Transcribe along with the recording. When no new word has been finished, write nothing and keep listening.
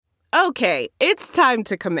Okay, it's time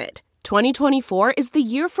to commit. 2024 is the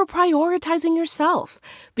year for prioritizing yourself.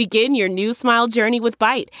 Begin your new smile journey with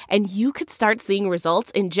Byte, and you could start seeing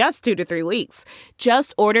results in just 2 to 3 weeks.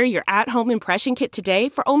 Just order your at-home impression kit today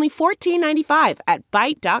for only $14.95 at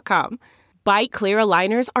Byte.com. Byte Clear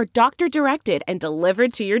aligners are doctor-directed and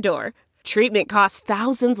delivered to your door. Treatment costs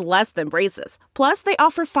thousands less than braces. Plus, they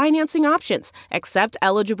offer financing options, accept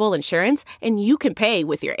eligible insurance, and you can pay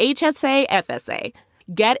with your HSA, FSA.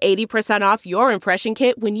 Get 80% off your impression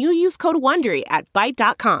kit when you use code WONDERY at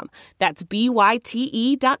Byte.com. That's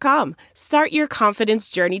BYTE.com. Start your confidence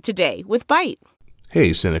journey today with Byte.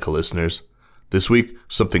 Hey, Cynical listeners. This week,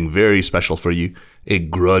 something very special for you. A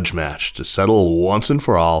grudge match to settle once and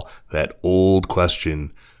for all that old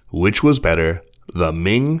question, which was better, the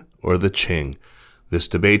Ming or the Qing? This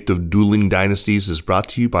debate of dueling dynasties is brought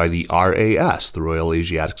to you by the RAS, the Royal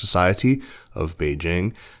Asiatic Society of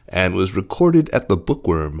Beijing, and was recorded at the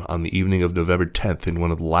Bookworm on the evening of November 10th in one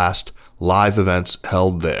of the last live events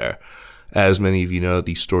held there. As many of you know,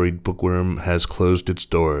 the storied Bookworm has closed its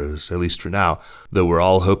doors, at least for now, though we're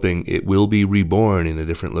all hoping it will be reborn in a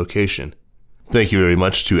different location. Thank you very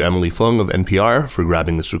much to Emily Fung of NPR for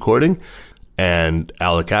grabbing this recording, and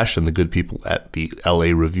Alec Ash and the good people at the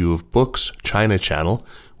LA Review of Books China channel,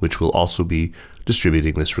 which will also be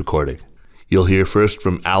distributing this recording. You'll hear first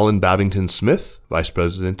from Alan Babington Smith, Vice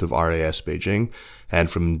President of RAS Beijing,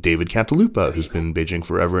 and from David Cantalupa, who's been in Beijing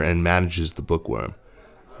forever and manages the Bookworm.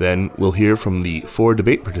 Then we'll hear from the 4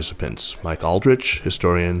 debate participants, Mike Aldrich,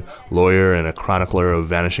 historian, lawyer, and a chronicler of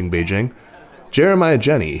vanishing Beijing, Jeremiah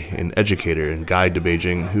Jenny, an educator and guide to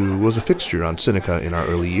Beijing who was a fixture on Sinica in our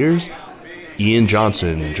early years, Ian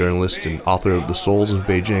Johnson, journalist and author of The Souls of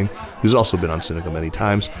Beijing, who's also been on Sinica many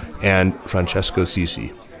times, and Francesco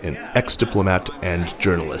Sisi, an ex-diplomat and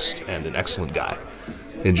journalist, and an excellent guy.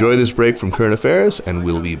 Enjoy this break from current affairs, and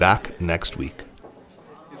we'll be back next week.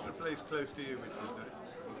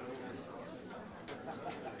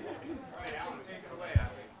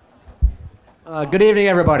 Good evening,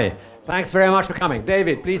 everybody. Thanks very much for coming.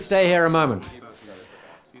 David, please stay here a moment.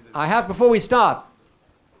 Before we start,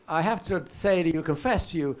 I have to say to you, confess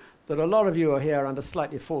to you, that a lot of you are here under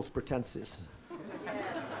slightly false pretenses.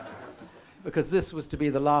 Because this was to be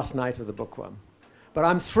the last night of the Bookworm. But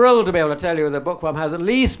I'm thrilled to be able to tell you that the Bookworm has at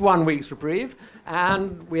least 1 week's reprieve,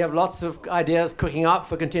 and we have lots of ideas cooking up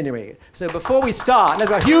for continuing it. So before we start,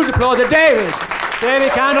 let's have a huge applause to David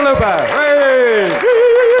Cantalupa.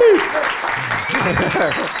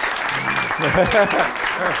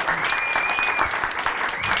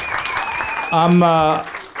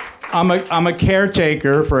 I'm a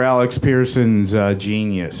caretaker for Alex Pearson's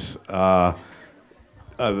genius.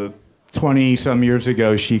 20-some years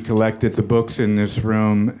ago, she collected the books in this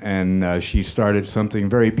room, and she started something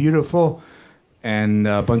very beautiful, and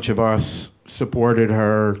a bunch of us supported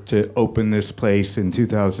her to open this place in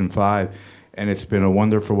 2005, and it's been a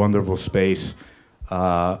wonderful, wonderful space.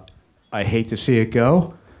 I hate to see it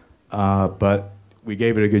go, but we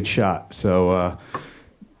gave it a good shot. So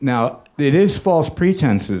now, it is false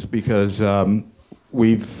pretenses because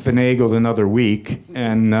we've finagled another week,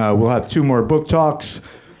 and we'll have 2 more book talks.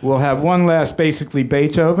 We'll have one last, basically,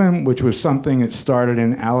 Beethoven, which was something that started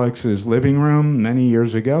in Alex's living room many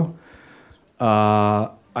years ago. I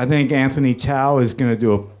think Anthony Tao is going to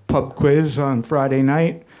do a pub quiz on Friday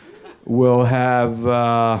night. We'll have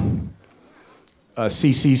a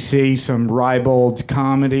CCC, some ribald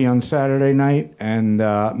comedy on Saturday night, and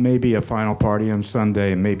maybe a final party on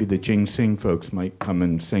Sunday, and maybe the Jing Sing folks might come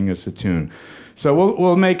and sing us a tune. So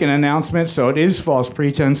we'll make an announcement. So it is false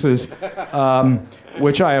pretenses,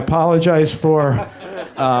 which I apologize for,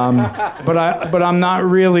 but I'm not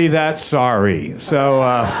really that sorry. So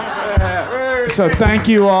thank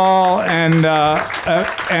you all, and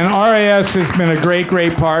RAS has been a great,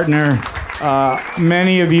 great partner.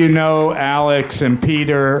 Many of you know Alex and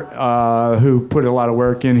Peter, who put a lot of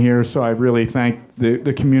work in here, so I really thank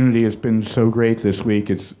the community has been so great this week.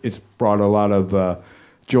 It's brought a lot of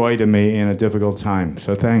joy to me in a difficult time,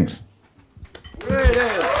 so thanks.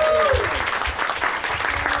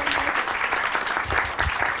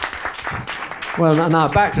 Well, now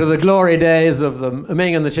back to the glory days of the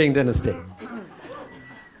Ming and the Qing dynasty.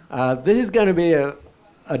 This is going to be a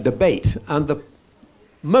debate, and the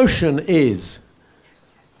motion is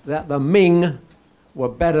that the Ming were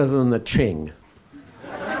better than the Qing.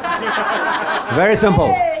 Very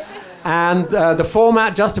simple. And the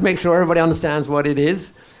format, just to make sure everybody understands what it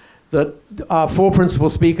is, that our 4 principal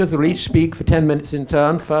speakers will each speak for 10 minutes in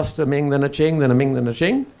turn, first a Ming, then a Qing, then a Ming, then a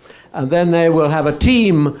Qing. And then they will have a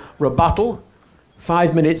team rebuttal,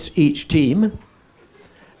 5 minutes each team.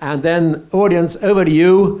 And then, audience, over to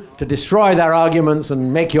you to destroy their arguments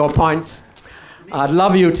and make your points. I'd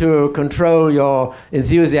love you to control your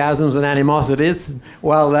enthusiasms and animosities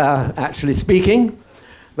while they're actually speaking.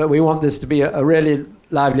 But we want this to be a really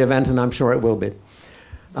lively event, and I'm sure it will be.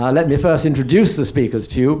 Let me first introduce the speakers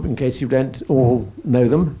to you, in case you don't all know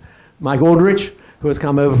them. Mike Aldrich, who has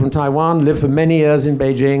come over from Taiwan, lived for many years in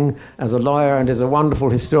Beijing as a lawyer and is a wonderful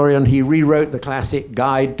historian. He rewrote the classic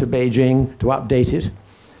Guide to Beijing to update it.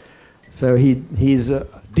 So he's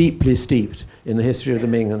deeply steeped in the history of the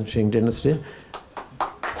Ming and Qing dynasty.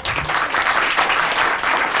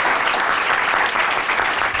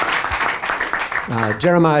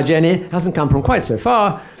 Jeremiah Jenny hasn't come from quite so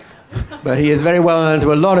far, but he is very well known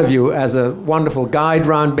to a lot of you as a wonderful guide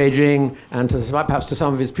around Beijing, and perhaps to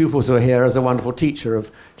some of his pupils who are here as a wonderful teacher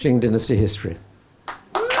of Qing dynasty history.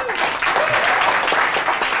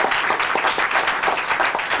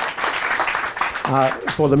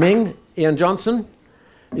 For the Ming, Ian Johnson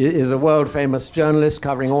is a world-famous journalist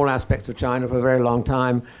covering all aspects of China for a very long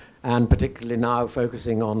time, and particularly now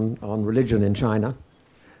focusing on religion in China.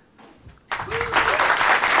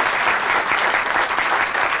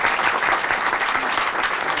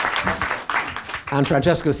 And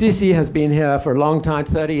Francesco Sisi has been here for a long time,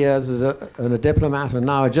 30 years as a diplomat and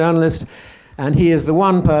now a journalist, and he is the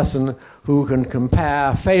one person who can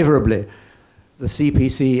compare favorably the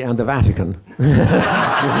CPC and the Vatican.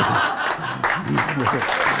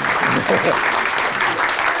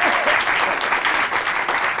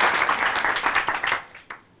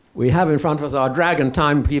 We have in front of us our dragon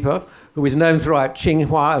timekeeper, who is known throughout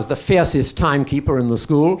Tsinghua as the fiercest timekeeper in the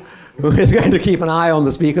school, who is going to keep an eye on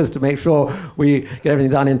the speakers to make sure we get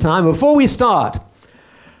everything done in time. Before we start,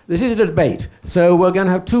 this is a debate, so we're going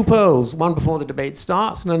to have two polls, one before the debate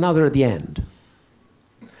starts and another at the end.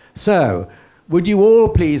 So, would you all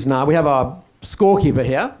please now, we have our scorekeeper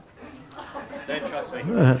here. Don't trust me.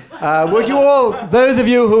 Would you all, those of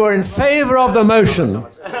you who are in favor of the motion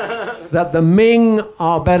that the Ming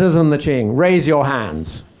are better than the Qing, raise your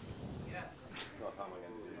hands.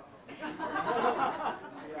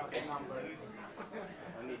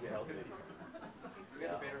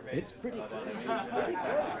 It's pretty close.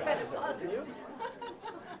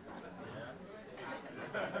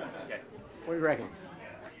 What do you reckon?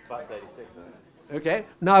 536, isn't it? Okay.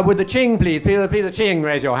 Now, would the Qing, please the Qing,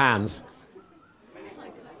 raise your hands.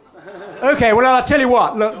 Okay, well, I'll tell you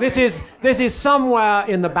what. Look, this is somewhere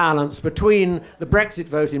in the balance between the Brexit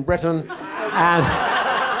vote in Britain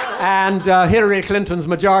and Hillary Clinton's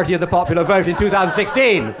majority of the popular vote in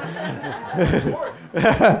 2016.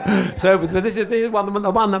 So this is the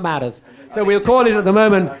one that matters. So we'll call it at the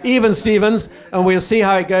moment even Stevens, and we'll see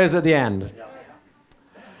how it goes at the end.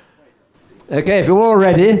 Okay, if you're all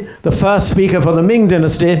ready, the first speaker for the Ming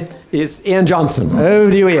dynasty is Ian Johnson.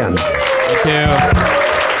 Over to you, Ian. Thank you.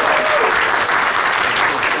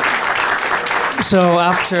 So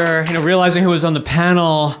after realizing who was on the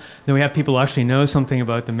panel, then we have people who actually know something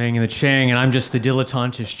about the Ming and the Qing, and I'm just the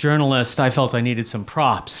dilettantish journalist. I felt I needed some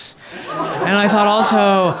props. And I thought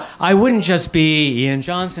also, I wouldn't just be Ian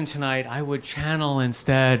Johnson tonight, I would channel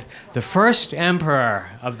instead the first emperor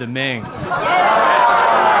of the Ming, Zhu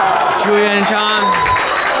Yuanzhang,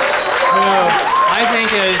 who I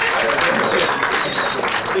think is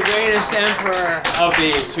the greatest emperor of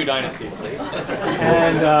the two dynasties, please.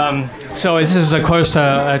 And so this is, of course,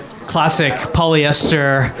 a classic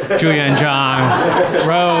polyester Zhu Yuanzhang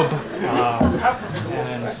robe.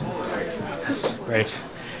 And yes, great.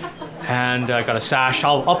 And I got a sash.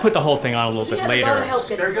 I'll put the whole thing on a little bit later.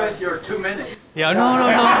 There goes your 2 minutes. Yeah, no,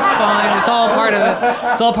 fine. It's all part of it.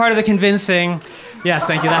 It's all part of the convincing. Yes,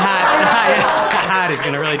 thank you. The hat is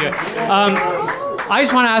going to really do it. I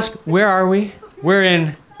just want to ask, where are we? We're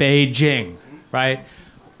in Beijing, right?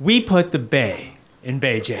 We put the Bei in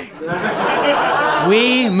Beijing.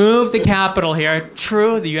 We moved the capital here.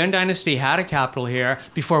 True, the Yuan dynasty had a capital here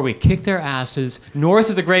before we kicked their asses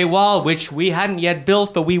north of the Great Wall, which we hadn't yet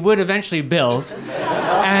built, but we would eventually build.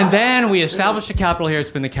 And then we established a capital here.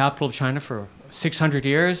 It's been the capital of China for 600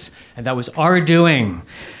 years, and that was our doing.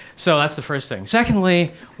 So that's the first thing.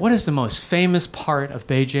 Secondly, what is the most famous part of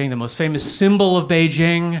Beijing, the most famous symbol of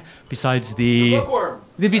Beijing, besides the bookworm?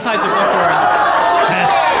 Besides the bookworm.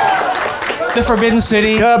 Yes. The Forbidden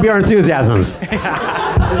City. Curb your enthusiasms.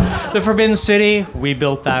 The Forbidden City, we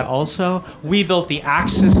built that also. We built the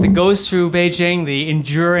axis that goes through Beijing, the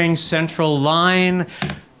enduring central line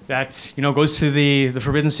that goes through the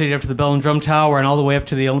Forbidden City up to the Bell and Drum Tower and all the way up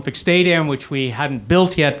to the Olympic Stadium, which we hadn't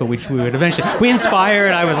built yet, but which we would eventually. We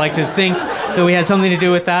inspired. I would like to think that we had something to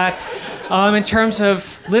do with that. In terms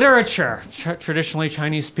of literature, traditionally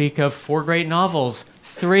Chinese speak of 4 great novels: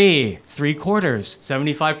 three-quarters,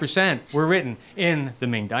 75% were written in the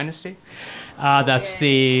Ming Dynasty. That's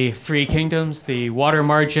the Three Kingdoms, the Water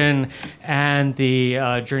Margin, and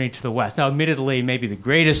the Journey to the West. Now, admittedly, maybe the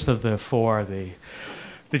greatest of the four,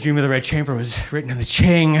 the Dream of the Red Chamber, was written in the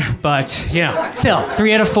Qing, but still,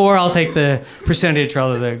 3 out of 4. I'll take the percentage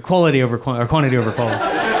rather than quality over or quantity over quality.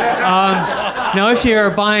 Now, if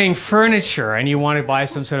you're buying furniture and you want to buy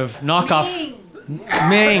some sort of knockoff,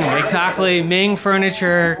 Ming, exactly, Ming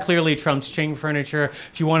furniture clearly trumps Qing furniture.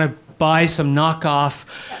 If you want to buy some knockoff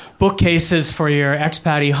bookcases for your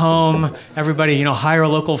expat home, everybody, hire a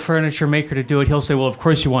local furniture maker to do it. He'll say, well, of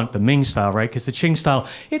course you want the Ming style, right? Because the Qing style,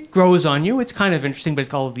 it grows on you. It's kind of interesting, but it's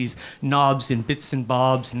got all these knobs and bits and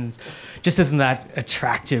bobs, and just isn't that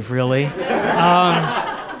attractive, really.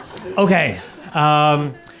 Okay.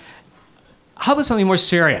 How about something more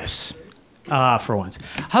serious? For once.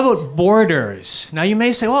 How about borders? Now you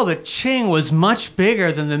may say, well, the Qing was much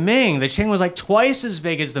bigger than the Ming. The Qing was like twice as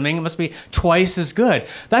big as the Ming. It must be twice as good.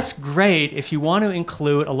 That's great if you want to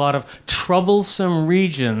include a lot of troublesome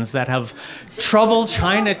regions that have troubled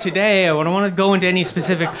China today. I don't want to go into any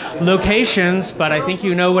specific locations, but I think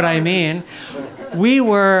you know what I mean. We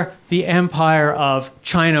were the empire of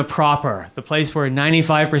China proper, the place where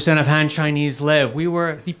 95% of Han Chinese live. We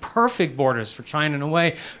were the perfect borders for China in a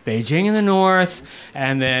way. Beijing in the north,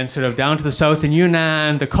 and then sort of down to the south in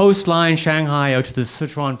Yunnan, the coastline, Shanghai, out to the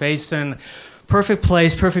Sichuan Basin. Perfect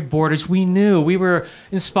place, perfect borders. We knew. We were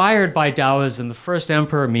inspired by Taoism. The first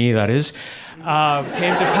emperor, me, that is, came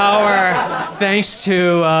to power thanks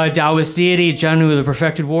to Taoist deity, Zhanu, the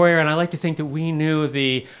perfected warrior. And I like to think that we knew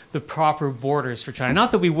the proper borders for China.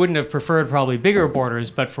 Not that we wouldn't have preferred probably bigger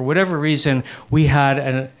borders, but for whatever reason, we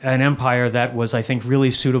had an empire that was, I think,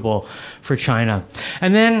 really suitable for China.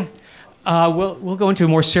 And then we'll go into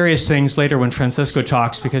more serious things later when Francisco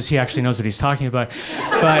talks, because he actually knows what he's talking about.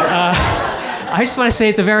 But I just want to say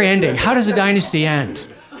at the very ending, how does a dynasty end?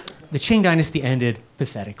 The Qing dynasty ended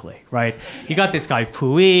pathetically, right? You got this guy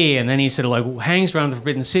Puyi, and then he sort of like hangs around the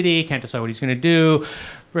Forbidden City, can't decide what he's going to do,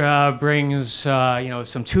 brings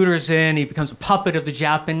some tutors in, he becomes a puppet of the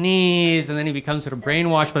Japanese, and then he becomes sort of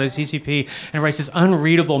brainwashed by the CCP and writes this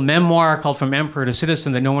unreadable memoir called From Emperor to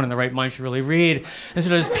Citizen that no one in the right mind should really read, and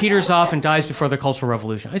sort of just peters off and dies before the Cultural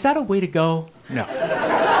Revolution. Is that a way to go? No.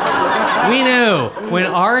 We knew when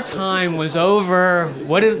our time was over,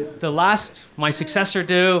 what did my successor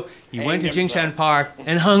do? He went to Jingshan Park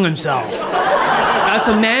and hung himself. That's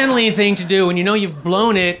a manly thing to do. When you know you've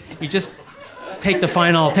blown it, you just take the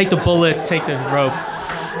bullet, take the rope.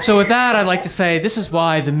 So with that, I'd like to say this is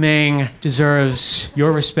why the Ming deserves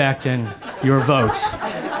your respect and your vote.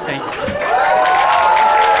 Thank you.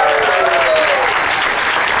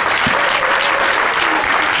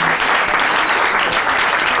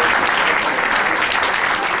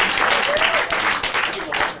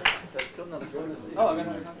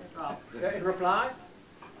 In reply?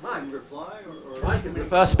 Mike. In reply or Mike is the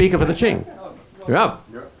first speaker for the Qing. You're up.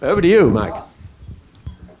 Over to you, Mike.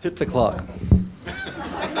 Hit the clock.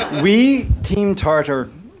 We, Team Tartar,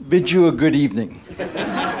 bid you a good evening.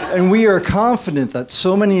 And we are confident that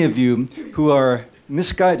so many of you who are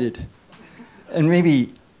misguided and maybe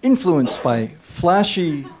influenced by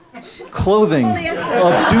flashy clothing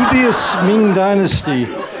of dubious Ming Dynasty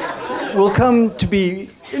will come to be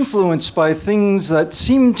influenced by things that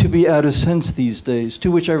seem to be out of sense these days, to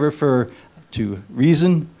which I refer to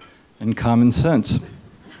reason and common sense.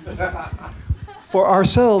 For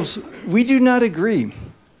ourselves, we do not agree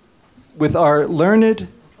with our learned,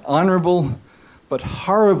 honorable, but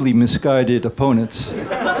horribly misguided opponents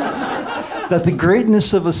that the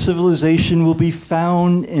greatness of a civilization will be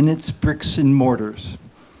found in its bricks and mortars.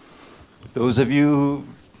 Those of you who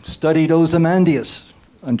studied Ozymandias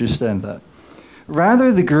understand that.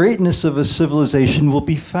 Rather, the greatness of a civilization will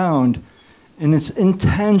be found in its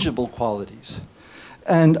intangible qualities.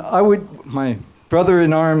 And my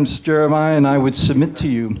brother-in-arms, Jeremiah, and I would submit to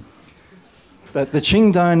you that the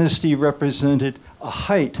Qing dynasty represented a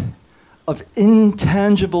height of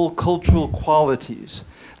intangible cultural qualities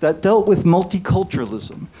that dealt with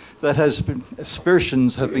multiculturalism, that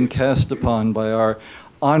aspersions have been cast upon by our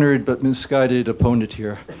honored but misguided opponent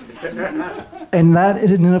here. And that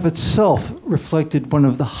in and of itself reflected one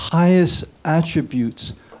of the highest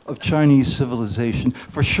attributes of Chinese civilization.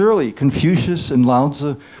 For surely Confucius and Lao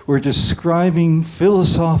Tzu were describing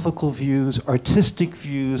philosophical views, artistic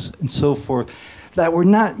views, and so forth that were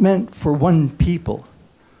not meant for one people,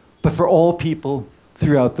 but for all people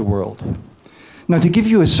throughout the world. Now, to give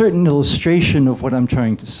you a certain illustration of what I'm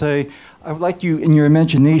trying to say, I would like you, in your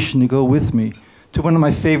imagination, to go with me to one of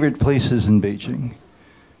my favorite places in Beijing.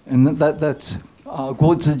 And that's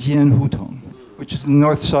Guozijian Hutong, which is the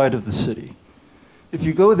north side of the city. If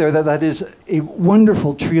you go there, that is a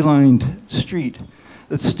wonderful tree-lined street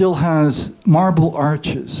that still has marble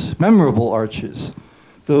arches, memorable arches,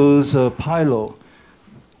 those Pailo,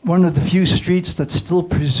 one of the few streets that still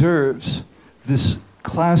preserves this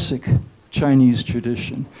classic Chinese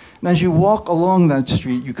tradition. And as you walk along that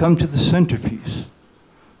street, you come to the centerpiece,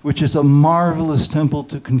 which is a marvelous temple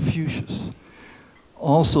to Confucius,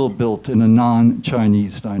 also built in a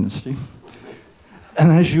non-Chinese dynasty.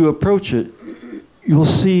 And as you approach it, you will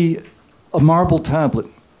see a marble tablet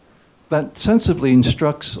that sensibly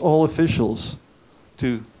instructs all officials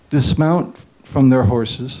to dismount from their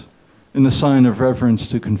horses in a sign of reverence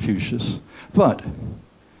to Confucius, but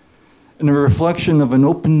in a reflection of an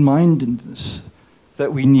open-mindedness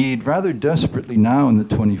that we need rather desperately now in the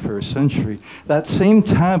 21st century. That same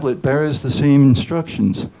tablet bears the same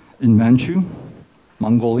instructions in Manchu,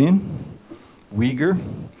 Mongolian, Uyghur,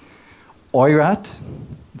 Oirat,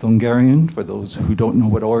 Hungarian, for those who don't know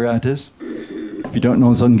what Oirat is. If you don't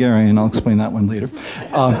know Hungarian, I'll explain that one later.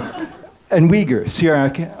 And Uyghur,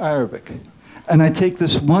 Syriac Arabic. And I take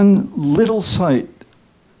this one little site,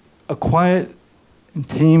 a quiet and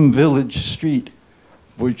tame village street,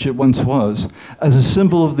 which it once was, as a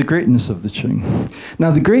symbol of the greatness of the Qing.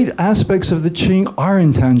 Now, the great aspects of the Qing are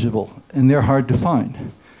intangible, and they're hard to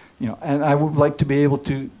find. And I would like to be able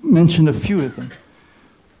to mention a few of them.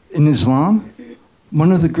 In Islam,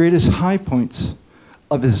 one of the greatest high points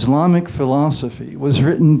of Islamic philosophy was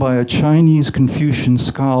written by a Chinese Confucian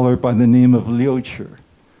scholar by the name of Liu Chi.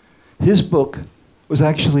 His book was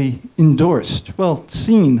actually endorsed, well,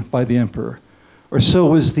 seen by the emperor, or so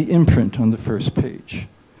was the imprint on the first page.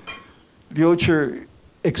 Liu Chi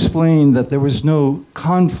explained that there was no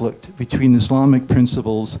conflict between Islamic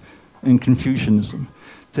principles and Confucianism.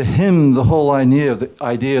 To him, the whole idea of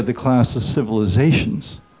the class of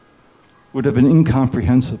civilizations would have been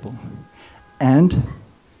incomprehensible. And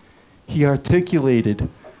he articulated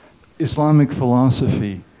Islamic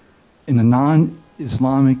philosophy in a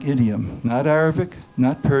non-Islamic idiom, not Arabic,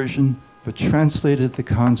 not Persian, but translated the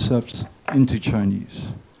concepts into Chinese.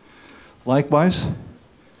 Likewise,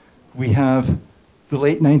 we have the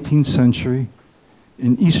late 19th century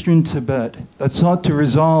in eastern Tibet that sought to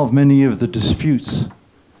resolve many of the disputes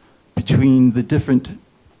between the different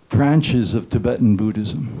branches of Tibetan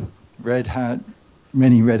Buddhism. Red hat,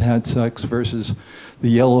 many red hat sects versus the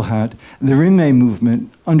yellow hat. And the Rinmei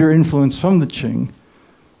movement, under influence from the Qing,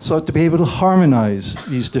 sought to be able to harmonize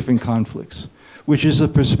these different conflicts, which is a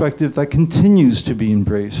perspective that continues to be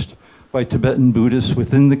embraced by Tibetan Buddhists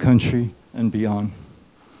within the country and beyond.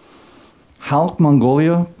 Halk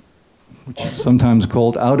Mongolia, which is sometimes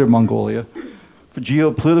called Outer Mongolia, for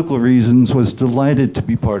geopolitical reasons was delighted to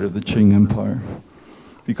be part of the Qing Empire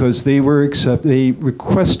because they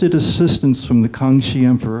requested assistance from the Kangxi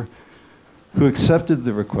Emperor, who accepted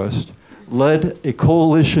the request, led a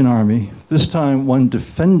coalition army, this time one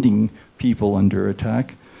defending people under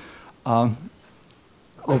attack, of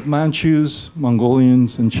Manchus,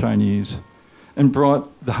 Mongolians, and Chinese, and brought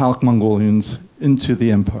the Halk Mongolians into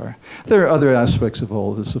the empire. There are other aspects of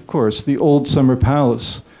all this, of course. The old summer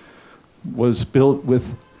palace was built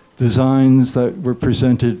with designs that were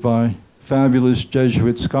presented by fabulous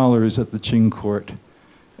Jesuit scholars at the Qing court,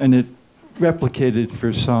 and it replicated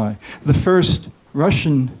Versailles. The first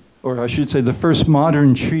Russian, or I should say the first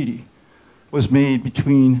modern treaty, was made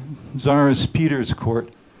between Tsar Peter's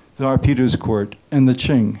court and the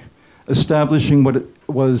Qing, establishing what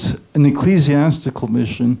was an ecclesiastical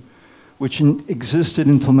mission which existed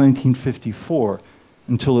until 1954,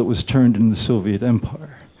 until it was turned into the Soviet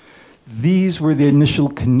Empire. These were the initial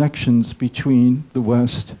connections between the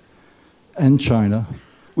West and China,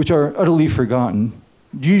 which are utterly forgotten,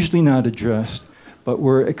 usually not addressed, but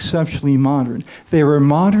were exceptionally modern. They were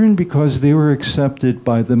modern because they were accepted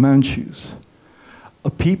by the Manchus, a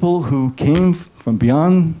people who came from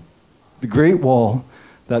beyond the Great Wall,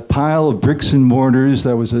 that pile of bricks and mortars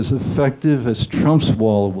that was as effective as Trump's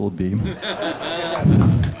wall will be.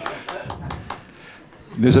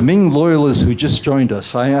 There's a Ming loyalist who just joined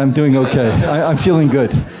us. I'm doing okay. I'm feeling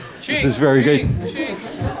good. This is very good.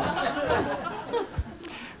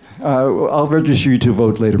 I'll register you to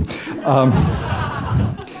vote later.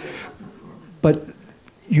 But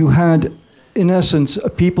you had, in essence, a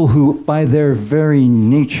people who, by their very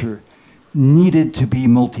nature, needed to be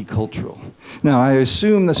multicultural. Now, I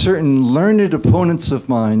assume that certain learned opponents of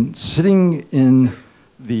mine sitting in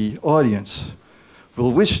the audience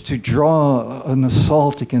will wish to draw an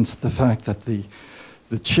assault against the fact that the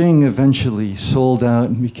Qing eventually sold out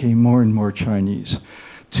and became more and more Chinese.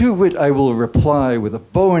 To which I will reply with a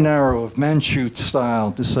bow and arrow of Manchu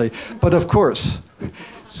style to say, but of course,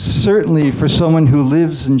 certainly for someone who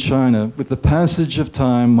lives in China, with the passage of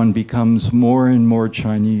time, one becomes more and more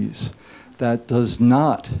Chinese. That does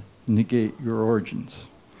not negate your origins.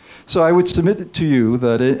 So I would submit it to you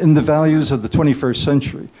that in the values of the 21st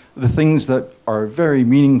century, the things that are very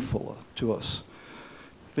meaningful to us,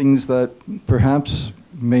 things that perhaps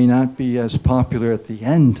may not be as popular at the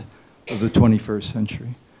end of the 21st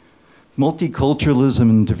century, multiculturalism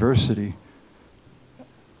and diversity,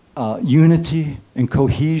 unity and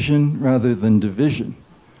cohesion rather than division,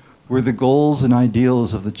 were the goals and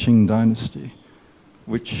ideals of the Qing dynasty,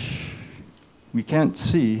 which we can't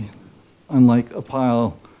see, unlike a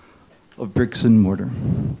pile of bricks and mortar.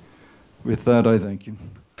 With that, I thank you.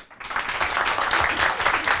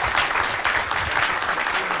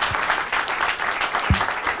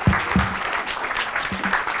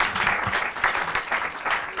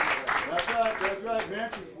 That's right.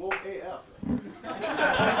 Mansions woke AF.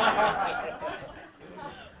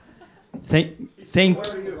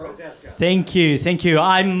 Thank you.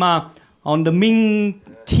 I'm on the Ming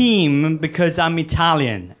team because I'm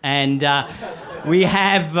Italian, and we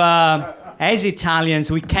have, as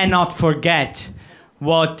Italians, we cannot forget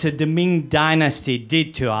what the Ming Dynasty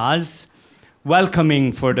did to us,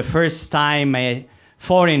 welcoming for the first time a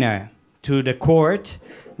foreigner to the court,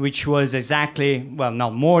 which was exactly, well,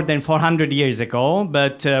 not more than 400 years ago,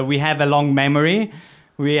 but we have a long memory.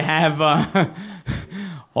 We have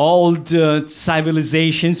old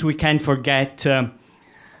civilizations. We can't forget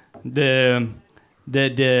the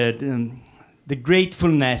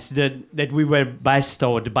gratefulness that we were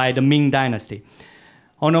bestowed by the Ming Dynasty.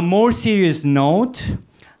 On a more serious note,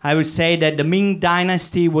 I would say that the Ming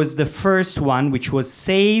Dynasty was the first one which was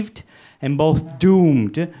saved and both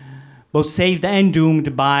saved and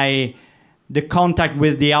doomed by the contact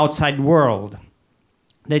with the outside world.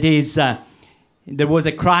 That is, there was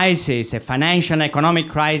a crisis, a financial and economic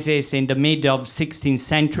crisis in the mid of 16th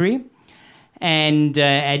century. And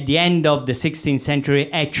at the end of the 16th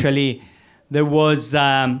century, actually, there was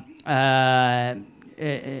a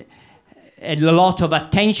lot of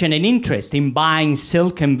attention and interest in buying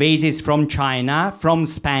silk and vases from China, from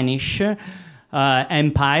Spanish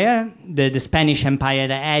Empire. The Spanish Empire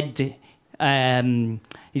had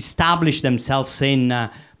established themselves in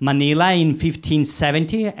Manila in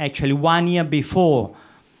 1570, actually 1 year before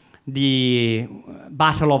the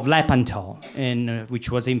Battle of Lepanto, which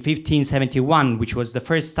was in 1571, which was the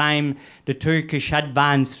first time the Turkish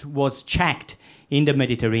advance was checked in the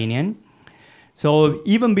Mediterranean. So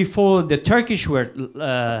even before the Turkish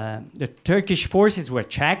forces were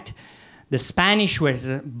checked, the Spanish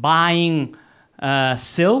were buying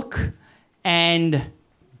silk and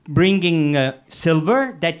bringing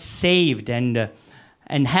silver that saved and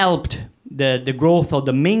helped the growth of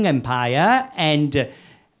the Ming Empire and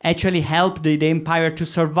actually helped the empire to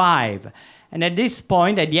survive. And at this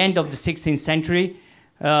point, at the end of the 16th century,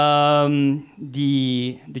 the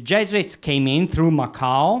Jesuits came in through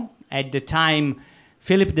Macau. At the time,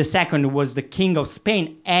 Philip II was the king of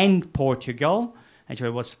Spain and Portugal. Actually,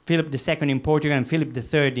 it was Philip II in Portugal and Philip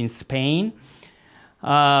III in Spain.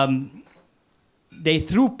 Through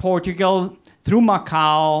Portugal, through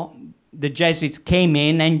Macau, the Jesuits came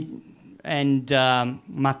in, and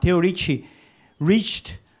Matteo Ricci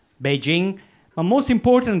reached Beijing. But most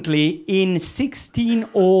importantly, in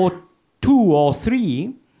 1602 or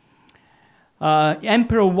 3,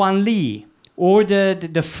 Emperor Wanli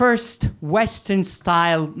ordered the first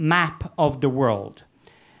Western-style map of the world.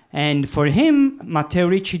 And for him, Matteo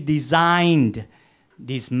Ricci designed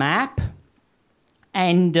this map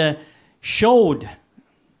and showed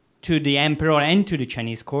to the emperor and to the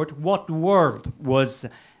Chinese court what the world was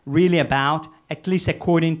really about, at least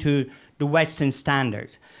according to the Western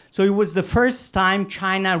standards. So it was the first time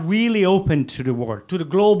China really opened to the world, to the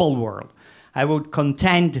global world. I would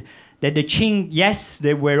contend that the Qing, yes,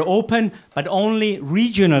 they were open, but only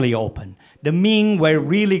regionally open. The Ming were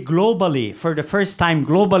really globally, for the first time,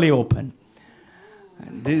 globally open.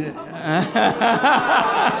 How'd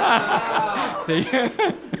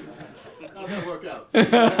that work out?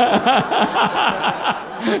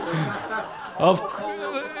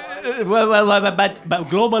 But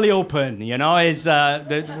globally open, you know, is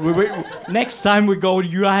next time we go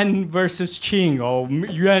Yuan versus Qing or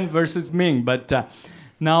Yuan versus Ming. But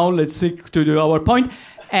now let's stick to our point.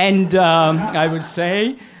 And I would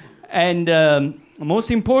say, and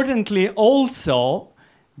most importantly, also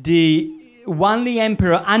the Wanli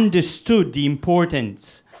Emperor understood the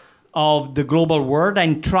importance of the global world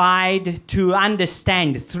and tried to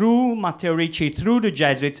understand through Matteo Ricci, through the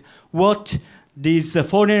Jesuits, what these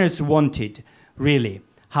foreigners wanted, really.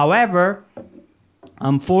 However,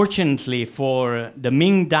 unfortunately for the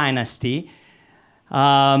Ming Dynasty,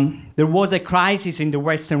 there was a crisis in the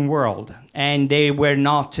Western world, and the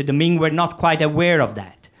Ming were not quite aware of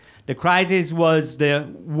that. The crisis was the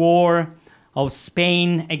war of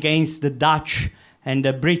Spain against the Dutch and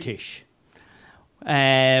the British,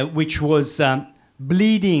 which was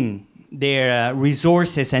bleeding their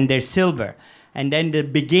resources and their silver. And then the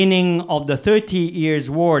beginning of the 30 Years'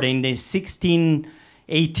 War in the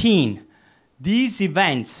 1618, these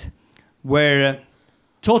events were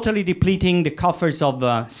totally depleting the coffers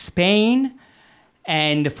of Spain,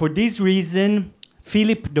 and for this reason,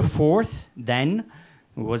 Philip IV, then,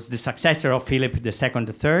 who was the successor of Philip II,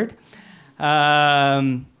 the Third,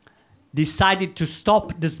 decided to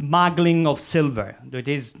stop the smuggling of silver. That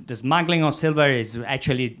is, the smuggling of silver is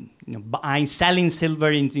actually selling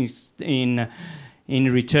silver in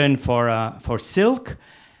return for silk.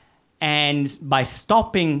 And by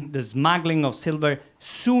stopping the smuggling of silver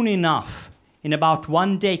soon enough, in about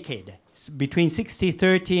 1 decade, between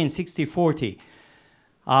 6030 and 6040,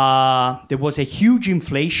 there was a huge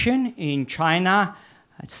inflation in China,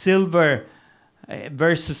 silver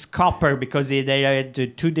versus copper, because they had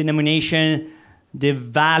two denominations. The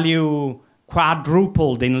value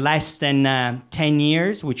quadrupled in less than 10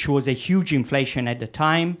 years, which was a huge inflation at the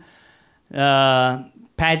time.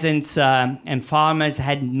 Peasants and farmers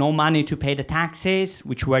had no money to pay the taxes,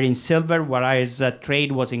 which were in silver, whereas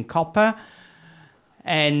trade was in copper.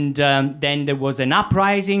 And then there was an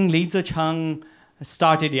uprising. Li Zicheng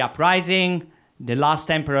started the uprising. The last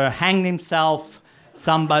emperor hanged himself.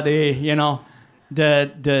 Somebody,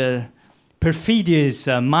 the perfidious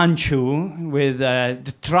Manchu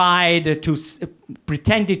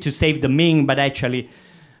pretended to save the Ming, but actually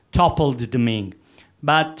toppled the Ming.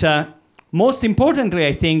 But most importantly,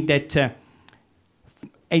 I think that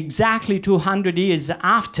exactly 200 years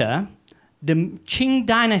after, the Qing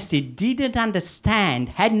dynasty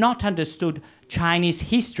had not understood Chinese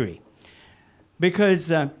history, because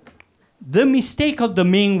the mistake of the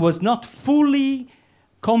Ming was not fully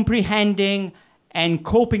comprehending and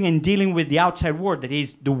coping and dealing with the outside world, that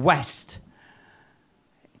is, the West.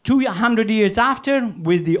 200 years after,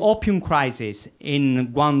 with the opium crisis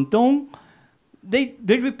in Guangdong, they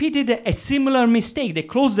repeated a similar mistake. They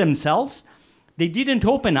closed themselves. They didn't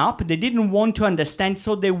open up. They didn't want to understand,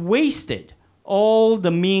 so they wasted all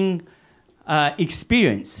the Ming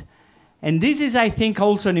experience. And this is, I think,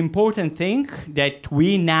 also an important thing that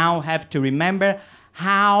we now have to remember,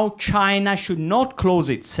 how China should not close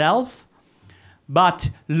itself, but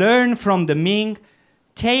learn from the Ming,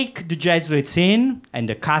 take the Jesuits in and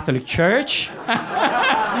the Catholic Church,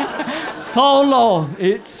 follow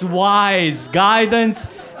its wise guidance,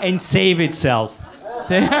 and save itself.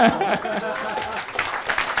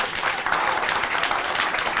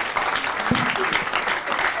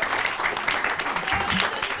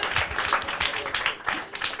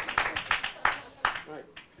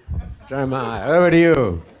 Jeremiah, over to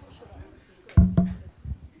you.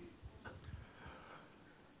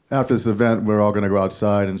 After this event, we're all going to go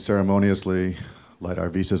outside and ceremoniously light our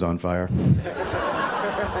visas on fire.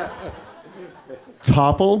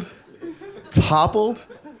 Toppled?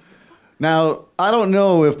 Now, I don't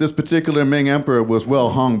know if this particular Ming emperor was well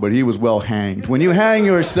hung, but he was well hanged. When you hang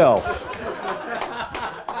yourself,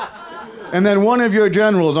 and then one of your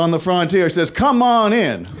generals on the frontier says, "Come on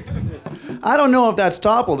in," I don't know if that's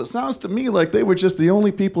toppled. It sounds to me like they were just the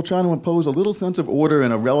only people trying to impose a little sense of order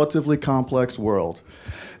in a relatively complex world.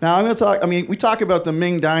 Now, I'm going to talk, we talk about the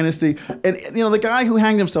Ming Dynasty, and, the guy who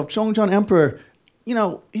hanged himself, Chongzhen Emperor,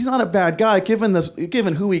 he's not a bad guy given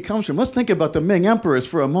who he comes from. Let's think about the Ming emperors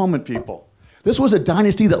for a moment, people. This was a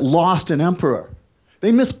dynasty that lost an emperor.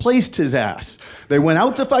 They misplaced his ass. They went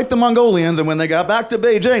out to fight the Mongolians, and when they got back to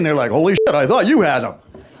Beijing, they're like, "Holy shit, I thought you had him."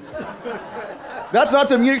 That's not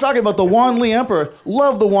to me. You're talking about the Wanli Emperor.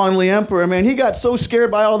 Love the Wanli Emperor, man. He got so scared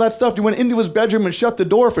by all that stuff, he went into his bedroom and shut the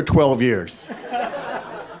door for 12 years.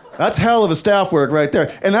 That's hell of a staff work right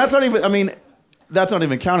there. And that's not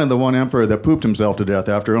even counting the one emperor that pooped himself to death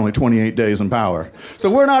after only 28 days in power.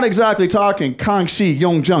 So we're not exactly talking Kangxi,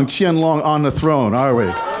 Yongzheng, Qianlong on the throne, are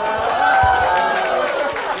we?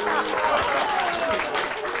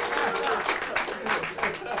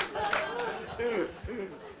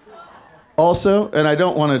 Also, and I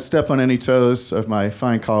don't want to step on any toes of my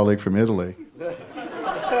fine colleague from Italy,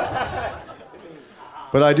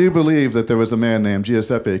 but I do believe that there was a man named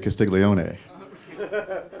Giuseppe Castiglione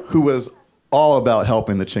who was all about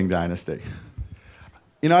helping the Qing dynasty.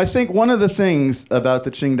 I think one of the things about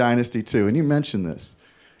the Qing dynasty too, and you mentioned this,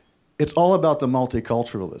 it's all about the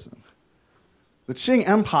multiculturalism. The Qing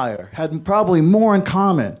Empire had probably more in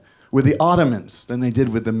common with the Ottomans than they did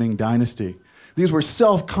with the Ming Dynasty. These were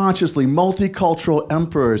self-consciously multicultural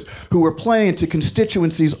emperors who were playing to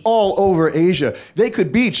constituencies all over Asia. They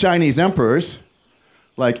could be Chinese emperors,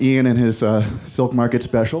 like Ian in his Silk Market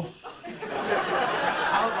special.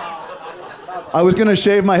 I was going to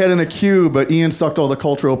shave my head in a queue, but Ian sucked all the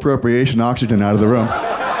cultural appropriation oxygen out of the room.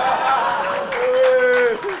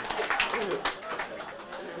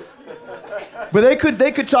 But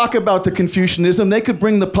they could talk about the Confucianism, they could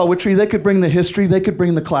bring the poetry, they could bring the history, they could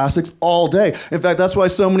bring the classics all day. In fact, that's why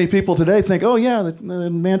so many people today think, oh yeah, the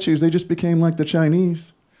Manchus, they just became like the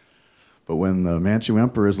Chinese. But when the Manchu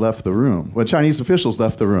emperors left the room, when Chinese officials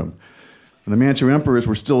left the room, and the Manchu emperors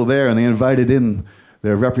were still there and they invited in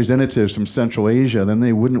their representatives from Central Asia, then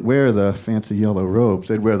they wouldn't wear the fancy yellow robes,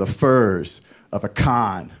 they'd wear the furs of a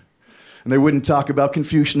Khan. And they wouldn't talk about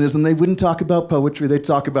Confucianism, they wouldn't talk about poetry, they'd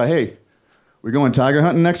talk about, hey, we're going tiger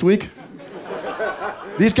hunting next week?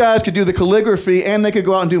 These guys could do the calligraphy and they could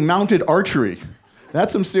go out and do mounted archery.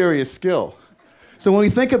 That's some serious skill. So when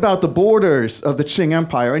we think about the borders of the Qing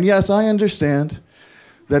Empire, and yes, I understand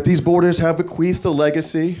that these borders have bequeathed a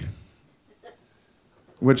legacy,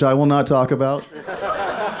 which I will not talk about,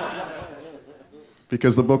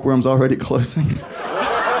 because the bookworm's already closing.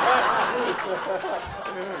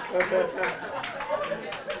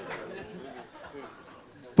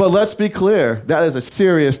 But let's be clear, that is a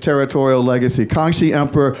serious territorial legacy. Kangxi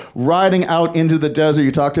Emperor riding out into the desert.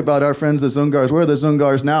 You talked about our friends the Zungars. Where are the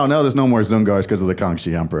Zungars now? No, there's no more Zungars because of the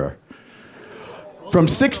Kangxi Emperor. From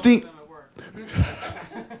 16...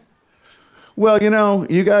 Well, you know,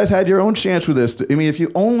 you guys had your own chance with this. I mean, if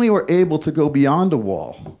you only were able to go beyond a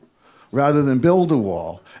wall rather than build a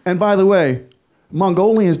wall. And by the way,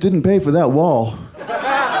 Mongolians didn't pay for that wall.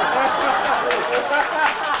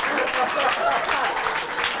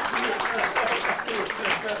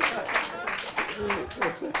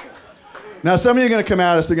 Now, some of you are going to come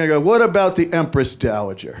at us, they're going to go, what about the Empress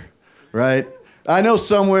Dowager, right? I know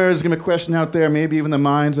somewhere there's going to be a question out there, maybe even the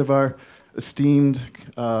minds of our esteemed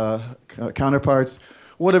counterparts.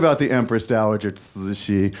 What about the Empress Dowager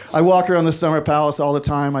Cixi? I walk around the Summer Palace all the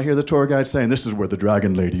time. I hear the tour guide saying, this is where the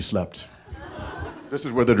Dragon Lady slept. This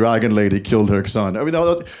is where the Dragon Lady killed her son. I mean,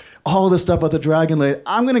 all this stuff about the Dragon Lady.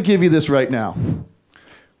 I'm going to give you this right now.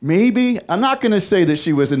 Maybe, I'm not going to say that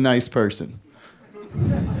she was a nice person.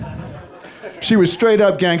 She was straight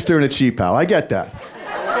up gangster and a cheap pal. I get that.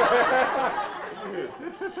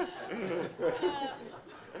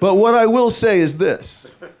 But what I will say is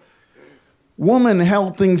this. Woman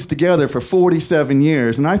held things together for 47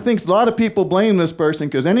 years, and I think a lot of people blame this person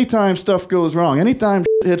because anytime stuff goes wrong, anytime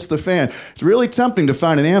hits the fan, it's really tempting to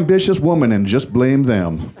find an ambitious woman and just blame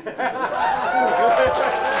them.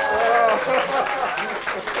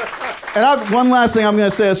 And one last thing I'm going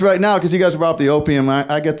to say this right now, because you guys brought up the opium.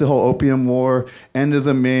 I get the whole opium war, end of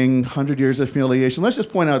the Ming, 100 years of humiliation. Let's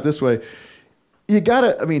just point out this way. You got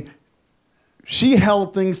to, I mean, she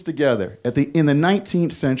held things together in the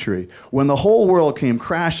 19th century when the whole world came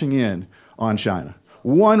crashing in on China,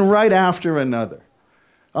 one right after another.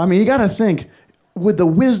 I mean, you got to think, with the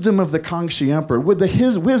wisdom of the Kangxi Emperor, with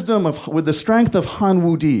the strength of Han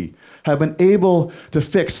Wudi, have been able to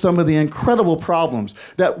fix some of the incredible problems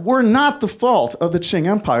that were not the fault of the Qing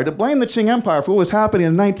Empire. To blame the Qing Empire for what was happening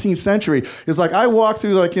in the 19th century is like I walk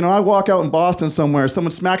out in Boston somewhere,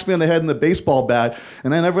 someone smacks me on the head with a baseball bat,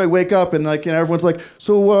 and then everybody wake up and everyone's like,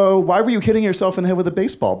 so why were you hitting yourself in the head with a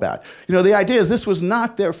baseball bat? You know, the idea is this was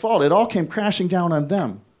not their fault. It all came crashing down on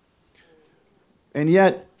them. And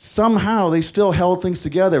yet, somehow they still held things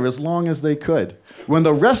together as long as they could. When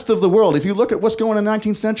the rest of the world, if you look at what's going on in the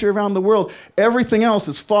 19th century around the world, everything else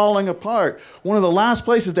is falling apart. One of the last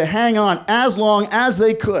places to hang on as long as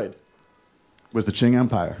they could was the Qing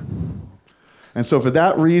Empire. And so for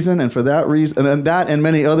that reason, and that and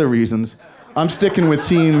many other reasons, I'm sticking with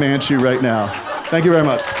Team Manchu right now. Thank you very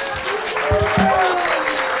much.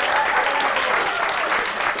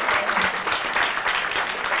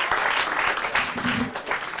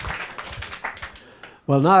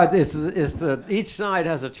 Well, now each side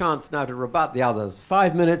has a chance now to rebut the others.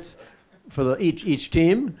 5 minutes for each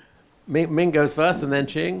team. Ming goes first, and then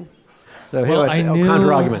Qing. So here I knew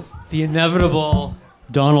counter arguments. The inevitable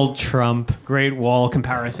Donald Trump Great Wall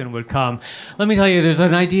comparison would come. Let me tell you, there's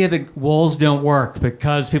an idea that walls don't work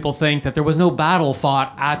because people think that there was no battle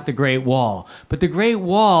fought at the Great Wall. But the Great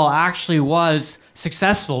Wall actually was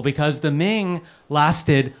successful because the Ming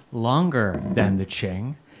lasted longer than the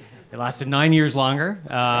Qing. It lasted 9 years longer.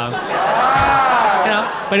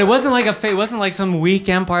 But it wasn't like it wasn't like some weak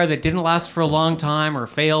empire that didn't last for a long time or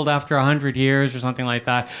failed after 100 years or something like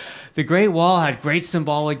that. The Great Wall had great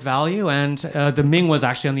symbolic value, and the Ming was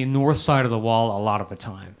actually on the north side of the wall a lot of the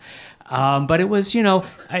time. But it was,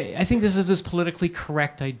 I think this is this politically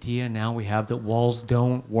correct idea now we have that walls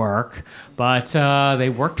don't work, but they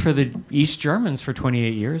worked for the East Germans for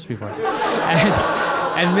 28 years before.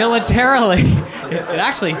 And militarily, it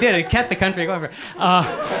actually did. It kept the country going. I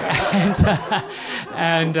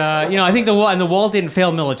think the wall didn't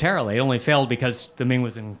fail militarily. It only failed because the Ming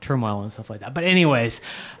was in turmoil and stuff like that. But anyways,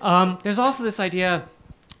 there's also this idea,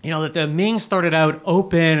 that the Ming started out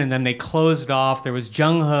open and then they closed off. There was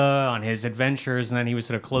Zheng He on his adventures, and then he was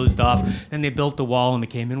sort of closed off. Then they built the wall and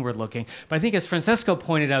became inward looking. But I think, as Francesco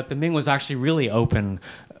pointed out, the Ming was actually really open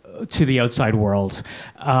to the outside world,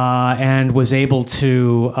 and was able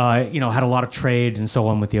to, had a lot of trade and so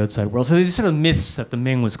on with the outside world. So there's sort of myths that the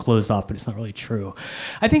Ming was closed off, but it's not really true.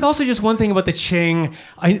 I think also just one thing about the Qing,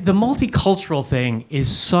 the multicultural thing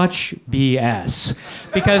is such BS,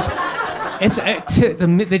 because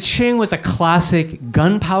the Qing was a classic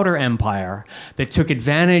gunpowder empire that took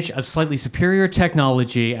advantage of slightly superior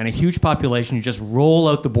technology and a huge population to just roll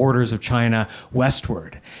out the borders of China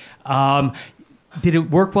westward. Did it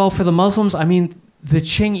work well for the Muslims? I mean, the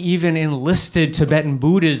Qing even enlisted Tibetan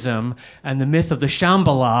Buddhism and the myth of the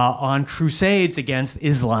Shambhala on crusades against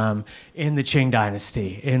Islam in the Qing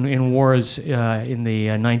dynasty, in wars in the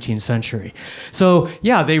 19th century. So,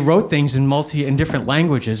 yeah, they wrote things in different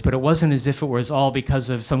languages, but it wasn't as if it was all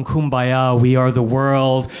because of some kumbaya, we are the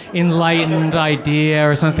world, enlightened idea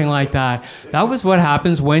or something like that. That was what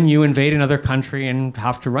happens when you invade another country and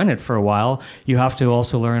have to run it for a while. You have to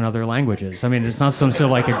also learn other languages. I mean, it's not some sort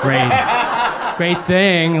of like a great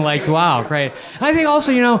thing, like, wow, great. I think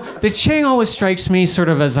also, the Qing always strikes me sort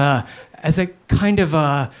of as a kind of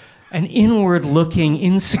an inward-looking,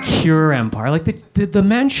 insecure empire. Like the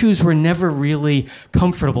Manchus were never really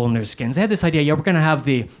comfortable in their skins. They had this idea, we're going to have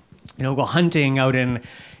go hunting out in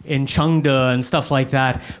Chengde and stuff like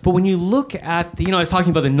that. But when you look at I was talking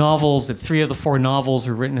about the novels, that 3 of the 4 novels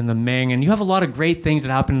were written in the Ming, and you have a lot of great things that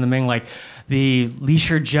happen in the Ming, like the Li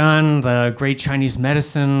Shizhen, the great Chinese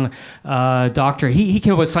medicine doctor. He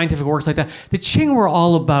came up with scientific works like that. The Qing were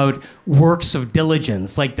all about works of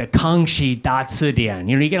diligence, like the Kangxi Dacidian.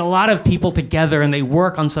 You get a lot of people together and they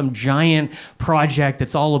work on some giant project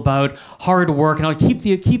that's all about hard work, and I'll keep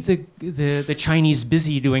the Chinese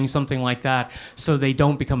busy doing something like that so they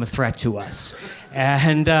don't become a threat to us.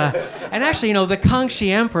 And actually, the Kangxi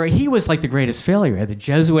Emperor, he was like the greatest failure. He had the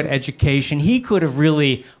Jesuit education. He could have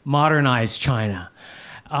really modernized China.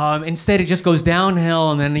 Instead, it just goes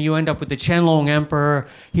downhill, and then you end up with the Qianlong Emperor.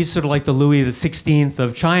 He's sort of like the Louis XVI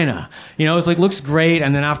of China. It's like, looks great,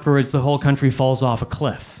 and then afterwards, the whole country falls off a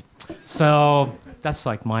cliff. So that's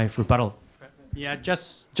like my rebuttal. Yeah,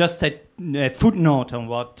 just a footnote on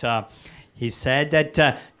what he said,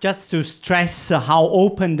 that just to stress how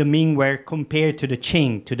open the Ming were compared to the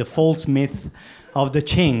Qing, to the false myth of the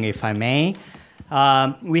Qing, if I may.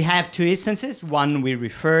 We have 2 instances. One we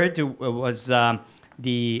referred to was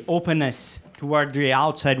the openness toward the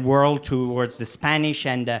outside world, towards the Spanish,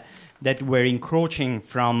 and that were encroaching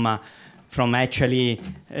from actually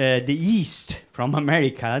the east, from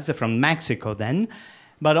Americas, from Mexico then.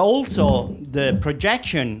 But also the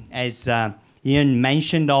projection, as Ian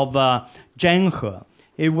mentioned, of Zheng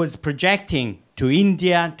He. It was projecting to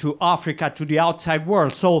India, to Africa, to the outside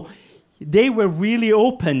world. So they were really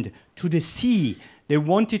opened to the sea. They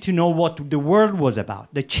wanted to know what the world was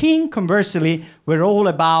about. The Qing, conversely, were all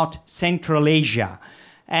about Central Asia.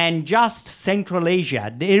 And just Central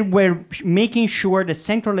Asia. They were making sure that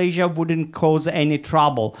Central Asia wouldn't cause any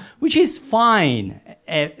trouble, which is fine.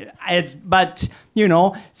 But,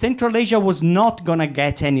 Central Asia was not going to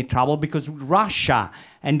get any trouble because Russia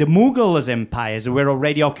and the Mughal empires were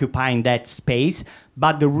already occupying that space.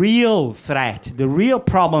 But the real threat, the real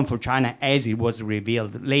problem for China, as it was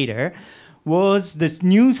revealed later, was this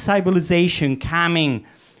new civilization coming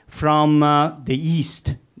from the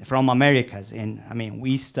East, from Americas,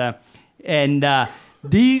 East.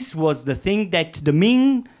 This was the thing that the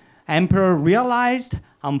Ming Emperor realized.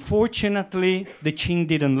 Unfortunately, the Qing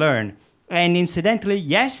didn't learn. And incidentally,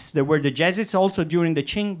 yes, there were the Jesuits also during the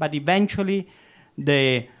Qing, but eventually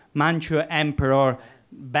the Manchu Emperor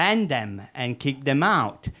banned them and kicked them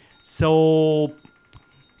out. So...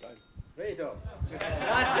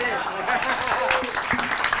 That's it.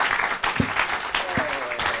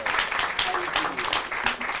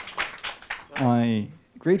 I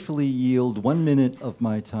gratefully yield 1 minute of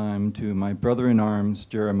my time to my brother-in-arms,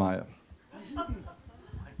 Jeremiah.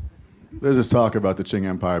 There's this talk about the Qing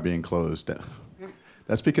Empire being closed.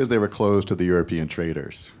 That's because they were closed to the European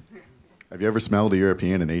traders. Have you ever smelled a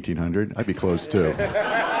European in 1800? I'd be closed too.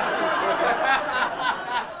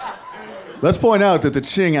 Let's point out that the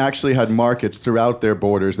Qing actually had markets throughout their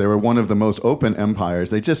borders. They were one of the most open empires.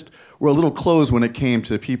 They just were a little closed when it came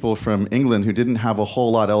to people from England who didn't have a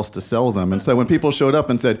whole lot else to sell them. And so when people showed up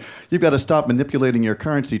and said, you've got to stop manipulating your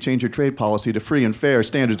currency, change your trade policy to free and fair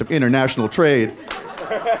standards of international trade,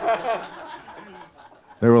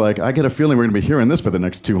 they were like, I get a feeling we're going to be hearing this for the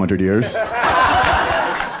next 200 years.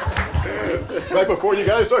 Right before you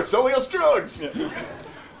guys start selling us drugs.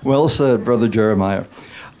 Well said, Brother Jeremiah.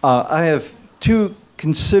 I have two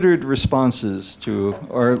considered responses to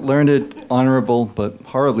our learned, honorable, but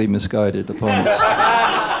horribly misguided opponents.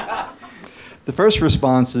 The first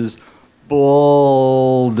response is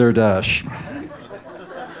balderdash.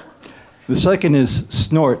 The second is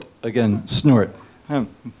snort. Again, snort. I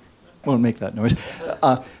won't make that noise.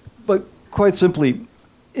 But quite simply,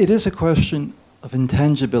 it is a question of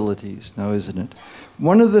intangibilities now, isn't it?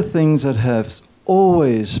 One of the things that has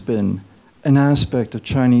always been an aspect of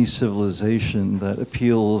Chinese civilization that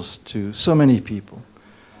appeals to so many people,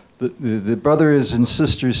 the brothers and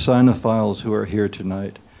sisters Sinophiles who are here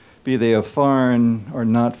tonight, be they of foreign or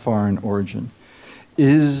not foreign origin,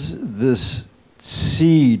 is this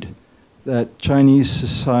seed that Chinese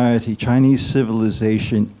society, Chinese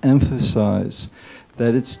civilization emphasize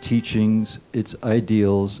that its teachings, its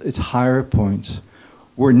ideals, its higher points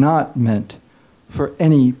were not meant for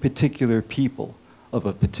any particular people of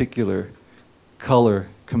a particular color,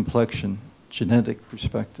 complexion, genetic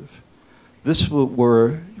perspective. This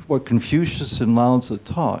were what Confucius and Lao Tzu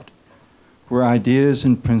taught, were ideas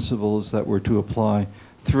and principles that were to apply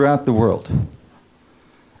throughout the world.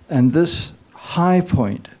 And this high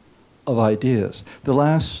point of ideas, the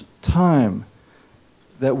last time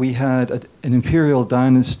that we had an imperial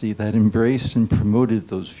dynasty that embraced and promoted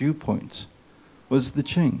those viewpoints was the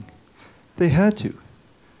Qing. They had to.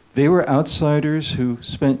 They were outsiders who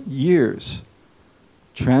spent years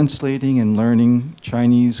translating and learning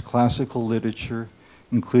Chinese classical literature,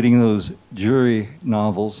 including those jury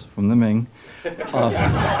novels from the Ming,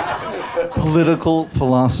 political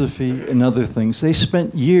philosophy and other things. They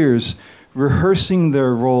spent years rehearsing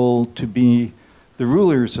their role to be the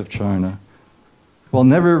rulers of China while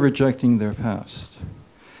never rejecting their past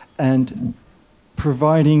and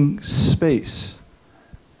providing space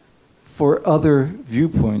for other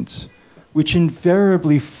viewpoints, which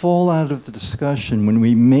invariably fall out of the discussion when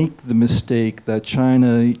we make the mistake that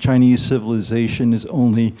Chinese civilization is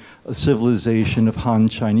only a civilization of Han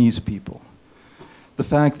Chinese people. The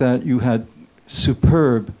fact that you had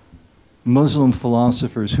superb Muslim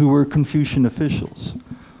philosophers who were Confucian officials,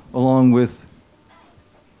 along with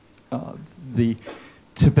the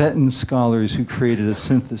Tibetan scholars who created a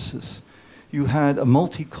synthesis. You had a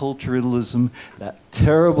multiculturalism, that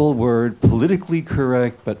terrible word, politically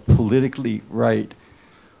correct but politically right,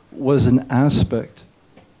 was an aspect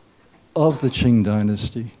of the Qing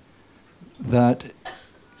dynasty that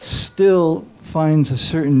still finds a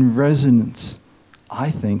certain resonance,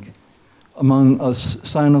 I think, among us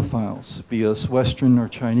Sinophiles, be us Western or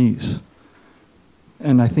Chinese.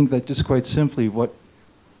 And I think that just quite simply what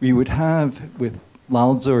we would have with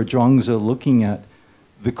Lao Tzu or Zhuangzi looking at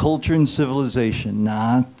the culture and civilization,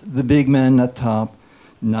 not the big men at top,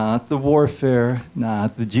 not the warfare,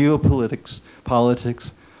 not the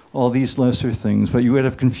politics, all these lesser things. But you would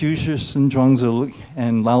have Confucius and Zhuangzi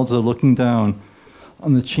and Lao Tzu looking down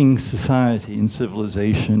on the Qing society and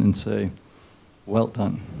civilization and say, well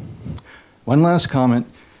done. One last comment.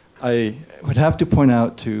 I would have to point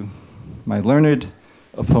out to my learned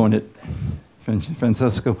opponent,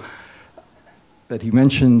 Francesco, that he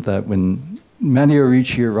mentioned that when Manuel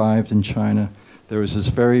Ricci arrived in China, there was this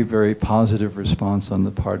very, very positive response on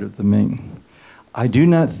the part of the Ming. I do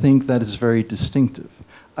not think that is very distinctive.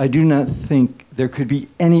 I do not think there could be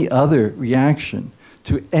any other reaction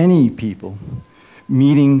to any people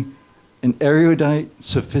meeting an erudite,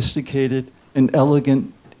 sophisticated, and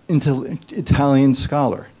elegant Italian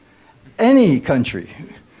scholar. Any country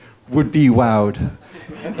would be wowed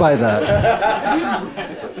by that.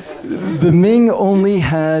 The Ming only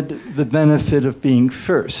had the benefit of being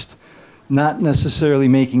first, not necessarily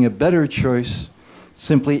making a better choice,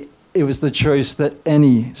 simply it was the choice that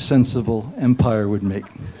any sensible empire would make.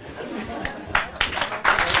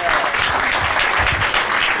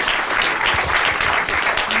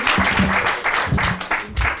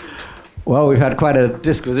 Well, we've had quite a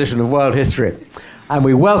disquisition of world history, and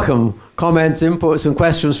we welcome comments, inputs, and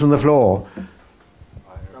questions from the floor.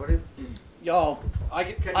 Y'all,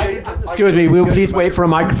 Excuse me, we'll please wait for a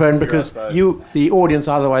microphone because you, the audience,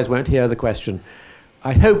 otherwise won't hear the question.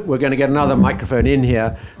 I hope we're going to get another microphone in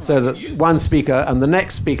here so that one speaker and the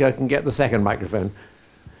next speaker can get the second microphone.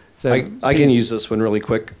 So I can use this one really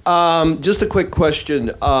quick. Just a quick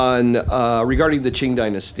question on regarding the Qing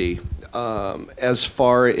Dynasty, as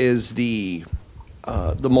far as the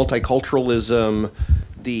multiculturalism,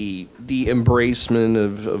 the embracement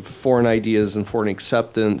of foreign ideas and foreign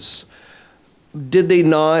acceptance. Did they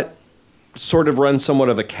not sort of run somewhat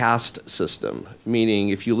of a caste system? Meaning,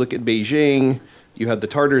 if you look at Beijing, you had the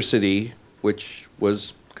Tartar city, which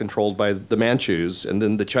was controlled by the Manchus, and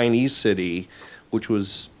then the Chinese city, which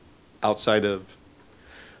was out of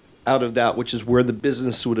that, which is where the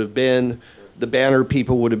business would have been. The Banner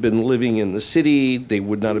people would have been living in the city. They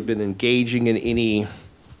would not have been engaging in any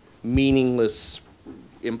meaningless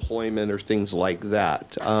employment or things like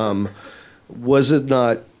that. Was it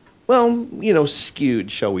not, well,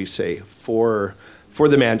 skewed, shall we say, for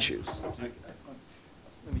the Manchus?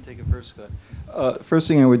 Let me take it first, Scott. First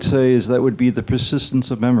thing I would say is that would be the persistence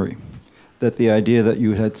of memory, that the idea that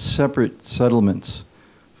you had separate settlements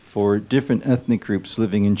for different ethnic groups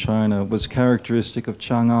living in China was characteristic of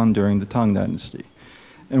Chang'an during the Tang Dynasty.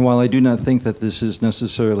 And while I do not think that this is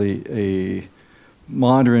necessarily a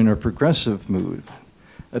modern or progressive move,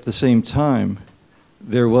 at the same time,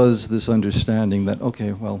 there was this understanding that,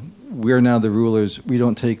 okay, well, we're now the rulers, we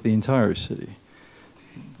don't take the entire city.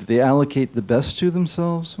 Did they allocate the best to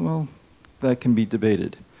themselves? Well, that can be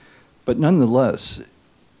debated. But nonetheless,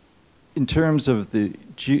 in terms of the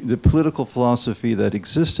political philosophy that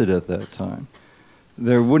existed at that time,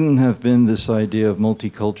 there wouldn't have been this idea of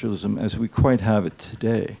multiculturalism as we quite have it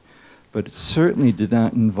today. But it certainly did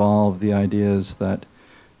not involve the ideas that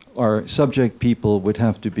our subject people would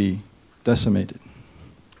have to be decimated.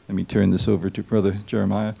 Let me turn this over to Brother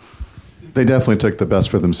Jeremiah. They definitely took the best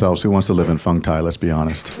for themselves. Who wants to live in Feng Tai, let's be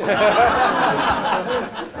honest.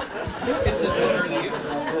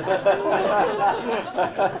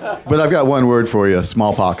 But I've got one word for you,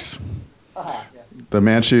 smallpox. The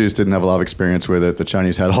Manchus didn't have a lot of experience with it. The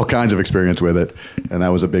Chinese had all kinds of experience with it, and that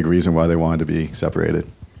was a big reason why they wanted to be separated.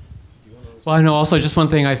 Well, I know also just one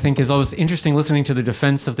thing I think is always interesting listening to the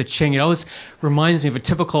defense of the Qing. It always reminds me of a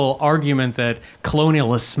typical argument that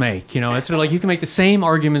colonialists make. It's sort of like you can make the same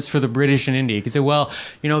arguments for the British in India. You can say, well,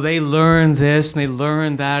 they learned this and they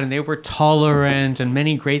learned that and they were tolerant and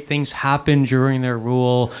many great things happened during their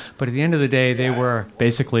rule. But at the end of the day, they were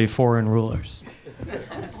basically foreign rulers.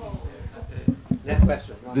 Next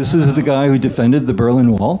question. This is the guy who defended the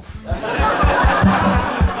Berlin Wall.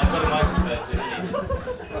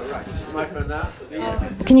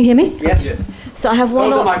 Can you hear me? Yes. So I have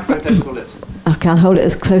one. Hold the microphone close to your lips. Okay, I'll hold it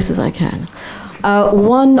as close as I can.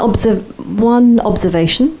 One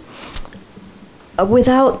observation.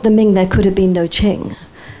 Without the Ming, there could have been no Qing.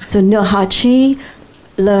 So Nohachi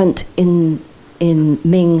learnt in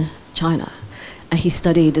Ming, China, and he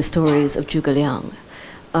studied the stories of Zhuge Liang.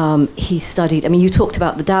 He studied. You talked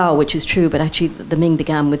about the Tao, which is true, but actually the Ming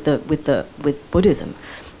began with Buddhism.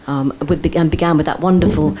 Began with that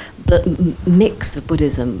wonderful mix of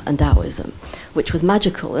Buddhism and Taoism, which was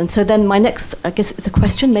magical. And so then my next, I guess it's a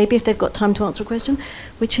question, maybe if they've got time to answer a question,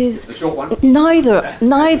 which is a short one.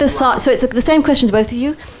 Neither side. So it's the same question to both of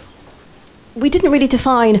you. We didn't really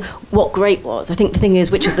define what great was. I think the thing is,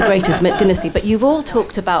 which is the greatest dynasty? But you've all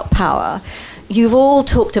talked about power. You've all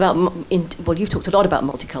talked about, you've talked a lot about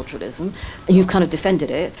multiculturalism, and you've kind of defended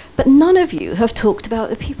it, but none of you have talked about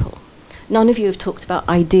the people. None of you have talked about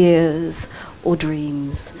ideas or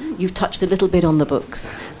dreams. You've touched a little bit on the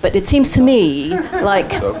books. But it seems to me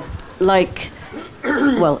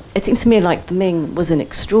it seems to me like the Ming was an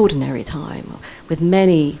extraordinary time with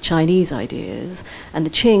many Chinese ideas, and the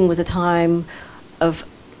Qing was a time of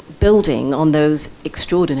building on those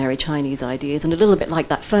extraordinary Chinese ideas, and a little bit like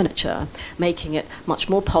that furniture, making it much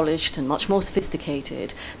more polished and much more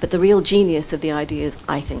sophisticated. But the real genius of the ideas,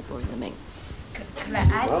 I think, were in the Ming. Can I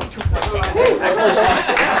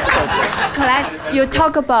add? You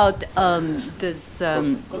talk about this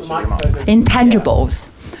intangibles.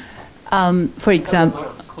 For example,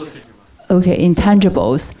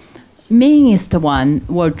 intangibles. Ming is the one,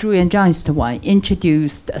 or Zhu Yuanzhang is the one,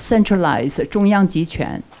 introduced centralized 中央集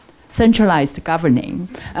权, centralized governing,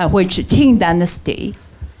 which Qing Dynasty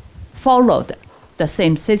followed the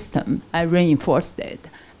same system and reinforced it.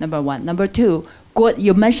 Number one. Number two,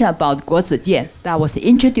 you mentioned about 国子监 that was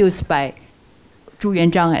introduced by Zhu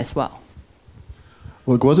Yuanzhang as well.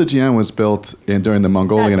 Well, Guozijian was built during the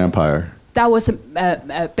Mongolian Empire. That was a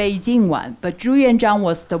Beijing one, but Zhu Yuanzhang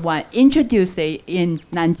was the one introduced it in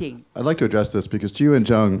Nanjing. I'd like to address this because Zhu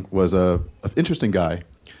Yuanzhang was an interesting guy.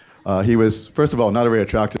 He was, first of all, not a very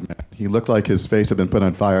attractive man. He looked like his face had been put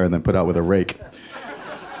on fire and then put out with a rake.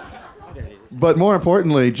 But more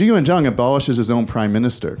importantly, Ji Yuanzhang abolishes his own prime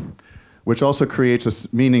minister, which also creates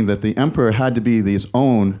a meaning that the emperor had to be his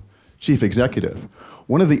own chief executive.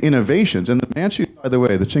 One of the innovations, and the Manchus, by the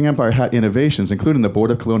way, the Qing Empire had innovations, including the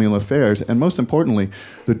Board of Colonial Affairs, and most importantly,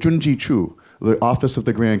 the Junji Chu, the Office of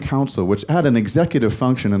the Grand Council, which had an executive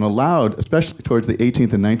function and allowed, especially towards the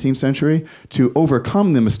 18th and 19th century, to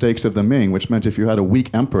overcome the mistakes of the Ming, which meant if you had a weak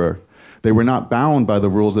emperor, they were not bound by the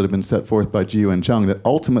rules that had been set forth by Ji Yuanzhang that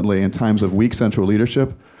ultimately, in times of weak central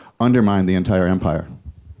leadership, undermined the entire empire.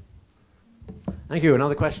 Thank you.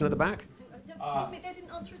 Another question at the back? Excuse me, they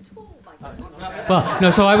didn't answer at all. Well,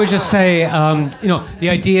 no, so I would just say, the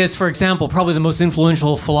ideas, for example, probably the most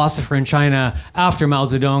influential philosopher in China after Mao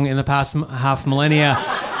Zedong in the past half millennia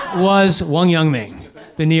was Wang Yangming,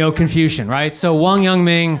 the Neo-Confucian, right? So Wang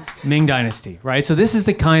Yangming, Ming Dynasty, right? So this is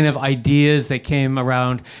the kind of ideas that came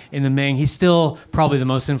around in the Ming. He's still probably the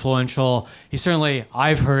most influential. He's certainly,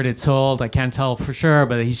 I've heard it told, I can't tell for sure,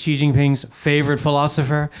 but he's Xi Jinping's favorite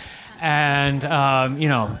philosopher. And,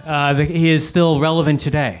 he is still relevant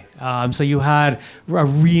today. So you had a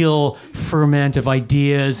real ferment of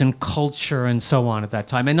ideas and culture and so on at that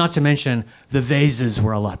time. And not to mention, the vases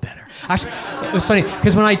were a lot better. Actually, it was funny,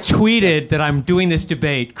 because when I tweeted that I'm doing this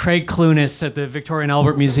debate, Craig Clunas at the Victoria and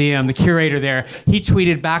Albert Museum, the curator there, he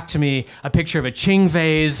tweeted back to me a picture of a Qing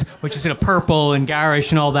vase, which is in a purple and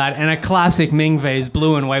garish and all that, and a classic Ming vase,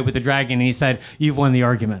 blue and white with a dragon, and he said, "You've won the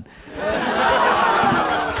argument."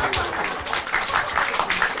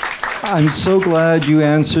 I'm so glad you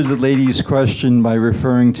answered the lady's question by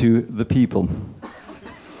referring to the people.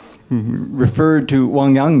 Referred to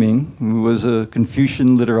Wang Yangming, who was a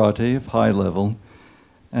Confucian literati of high level,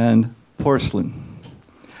 and porcelain.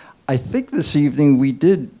 I think this evening we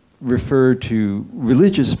did refer to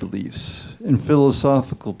religious beliefs and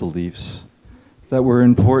philosophical beliefs that were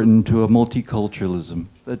important to a multiculturalism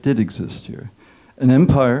that did exist here. An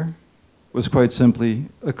empire was quite simply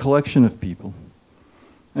a collection of people,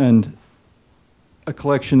 and a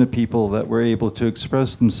collection of people that were able to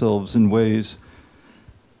express themselves in ways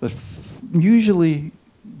that usually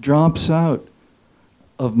drops out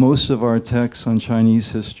of most of our texts on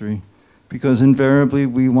Chinese history, because invariably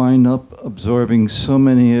we wind up absorbing so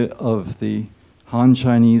many of the Han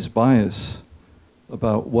Chinese bias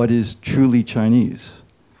about what is truly Chinese.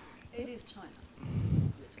 It is China.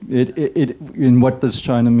 And what does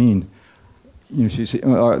China mean? You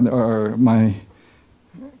know, or my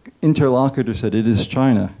interlocutor said, "It is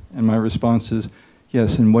China." And my response is,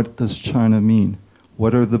 yes, and what does China mean?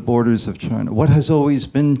 What are the borders of China? What has always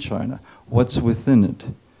been China? What's within it?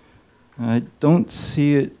 I don't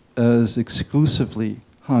see it as exclusively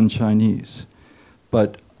Han Chinese,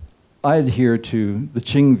 but I adhere to the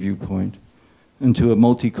Qing viewpoint and to a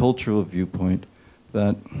multicultural viewpoint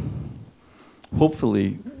that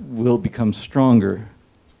hopefully will become stronger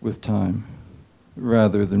with time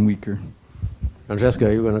rather than weaker.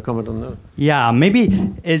 Francesca, you want to comment on that? Yeah,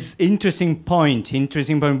 maybe it's interesting point.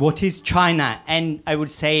 What is China? And I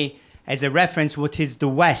would say, as a reference, what is the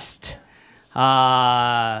West?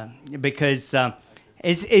 Because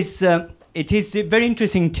it is very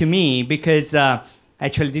interesting to me, because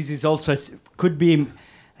actually this is also could be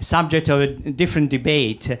a subject of a different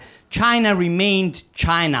debate. China remained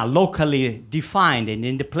China, locally defined, and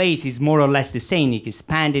in the place is more or less the same. It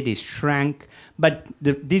expanded, it shrank. But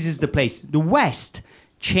this is the place. The West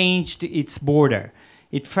changed its border.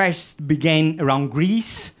 It first began around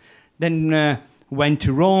Greece, then went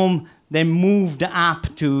to Rome, then moved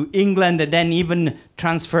up to England, and then even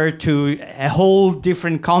transferred to a whole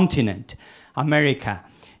different continent, America.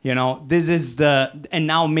 You know, this is and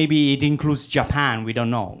now maybe it includes Japan. We don't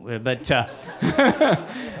know, but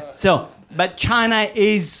but China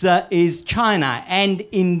is China, and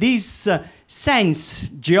in this sense,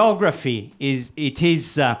 geography is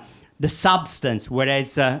the substance,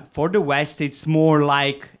 whereas for the West, it's more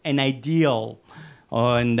like an ideal.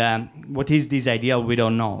 And what is this ideal? We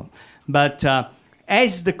don't know. But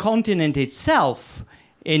as the continent itself,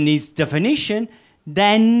 in its definition,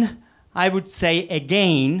 then I would say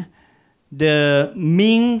again, the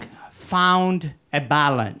Ming found a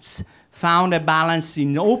balance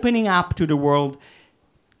in opening up to the world,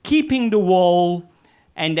 keeping the wall,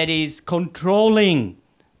 and that is controlling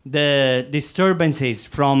the disturbances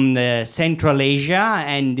from Central Asia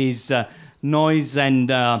and this noise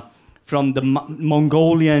and from the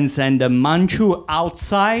Mongolians and the Manchu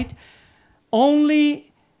outside.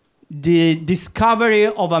 Only the discovery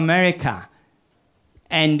of America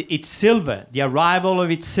and its silver, the arrival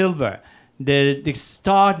of its silver,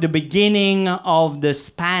 the beginning of the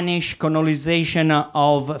Spanish colonization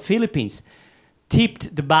of Philippines,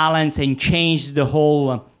 tipped the balance and changed the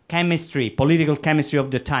whole chemistry, political chemistry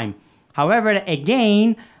of the time. However,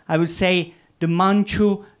 again, I would say the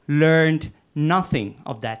Manchu learned nothing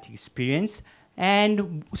of that experience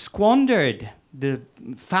and squandered the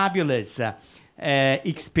fabulous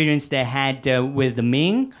experience they had with the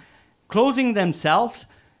Ming, closing themselves,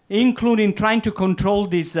 including trying to control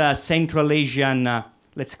these Central Asian,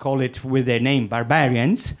 let's call it with their name,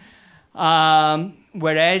 barbarians,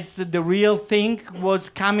 whereas the real thing was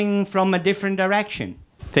coming from a different direction.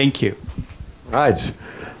 Thank you. Right.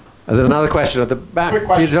 There's another question at the back. Quick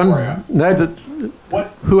question for you. No, What?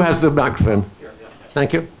 who has the microphone?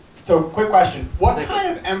 Thank you. So, quick question: what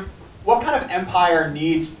kind of empire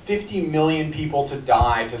needs 50 million people to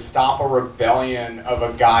die to stop a rebellion of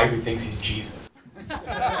a guy who thinks he's Jesus?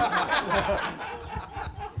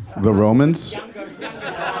 The Romans?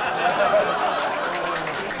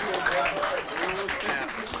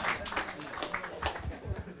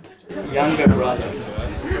 Younger brothers.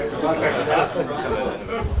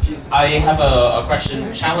 I have a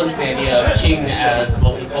question. Challenge the idea of Qing as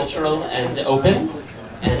multicultural and open.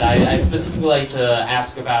 And I'd specifically like to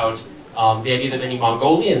ask about the idea that many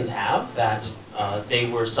Mongolians have, that they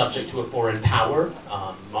were subject to a foreign power.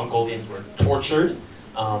 Mongolians were tortured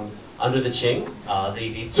under the Qing.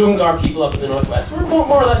 The Dzungar people up in the northwest were more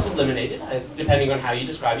or less eliminated. Depending on how you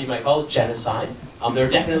describe it, you might call it genocide. There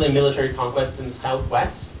were definitely military conquests in the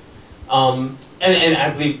southwest. And I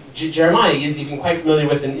believe Jeremiah is even quite familiar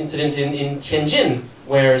with an incident in Tianjin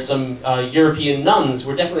where some European nuns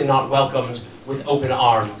were definitely not welcomed with open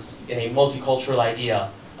arms in a multicultural idea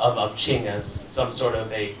of Qing as some sort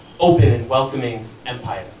of a open and welcoming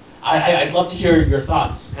empire. I'd love to hear your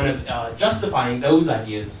thoughts, kind of justifying those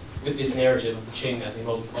ideas with this narrative of the Qing as a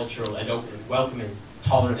multicultural and open, welcoming,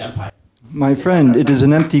 tolerant empire. My friend, it is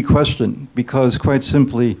an empty question because, quite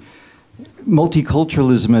simply,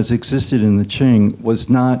 multiculturalism as existed in the Qing was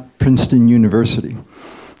not Princeton University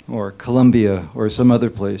or Columbia or some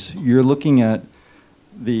other place. You're looking at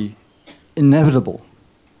the inevitable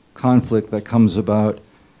conflict that comes about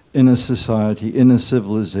in a society, in a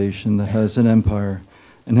civilization that has an empire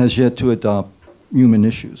and has yet to adopt human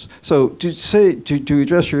issues. So to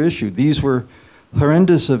address your issue, these were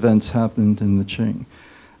horrendous events happened in the Qing,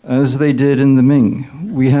 as they did in the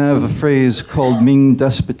Ming. We have a phrase called Ming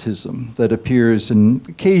despotism that appears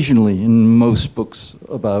occasionally in most books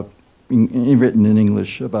written in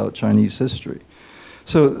English about Chinese history.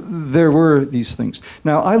 So there were these things.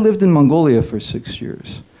 Now, I lived in Mongolia for 6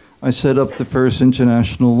 years. I set up the first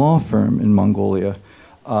international law firm in Mongolia.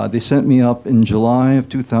 They sent me up in July of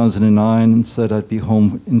 2009 and said I'd be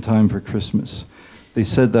home in time for Christmas. They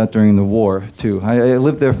said that during the war, too. I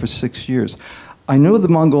lived there for 6 years. I know the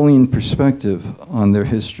Mongolian perspective on their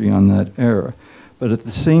history on that era, but at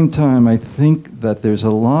the same time, I think that there's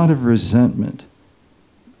a lot of resentment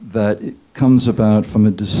that it comes about from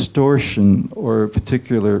a distortion or a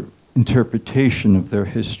particular interpretation of their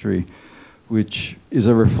history, which is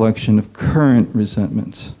a reflection of current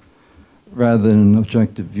resentments rather than an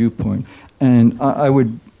objective viewpoint. And I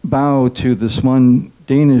would bow to this one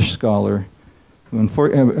Danish scholar, who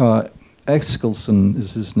Exkelsen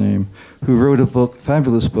is his name, who wrote a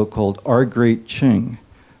fabulous book called Our Great Qing,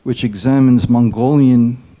 which examines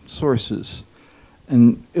Mongolian sources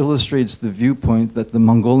and illustrates the viewpoint that the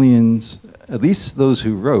Mongolians, at least those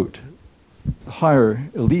who wrote, the higher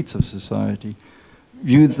elites of society,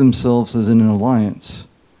 viewed themselves as in an alliance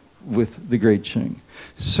with the Great Qing.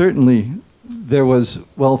 Certainly, there was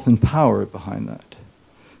wealth and power behind that.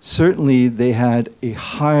 Certainly, they had a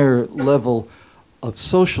higher level of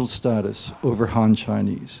social status over Han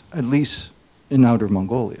Chinese, at least in Outer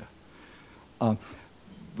Mongolia.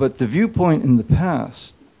 But the viewpoint in the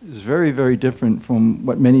past is very, very different from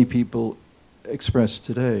what many people express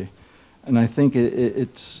today. And I think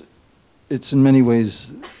it's in many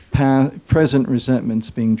ways present resentments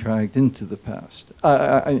being dragged into the past.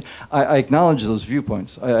 I acknowledge those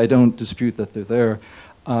viewpoints. I don't dispute that they're there.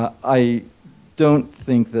 I don't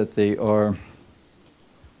think that they are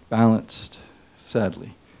balanced,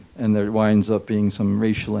 sadly. And there winds up being some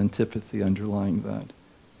racial antipathy underlying that,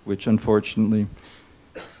 which unfortunately,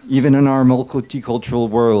 even in our multicultural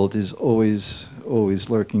world, is always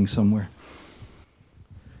lurking somewhere.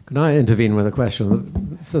 Can I intervene with a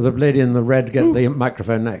question? So the lady in the red get the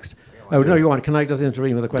microphone next. Oh, no, you want? Can I just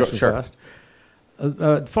intervene with a question first?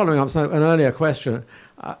 Following up an earlier question,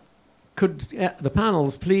 could the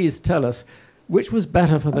panels please tell us which was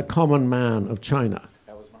better for the common man of China?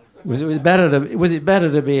 Was it better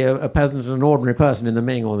to be a peasant and an ordinary person in the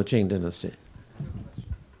Ming or the Qing dynasty?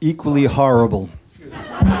 Equally horrible.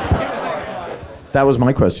 That was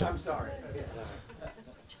my question. I'm sorry.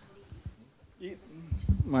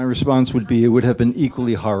 My response would be it would have been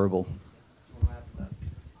equally horrible.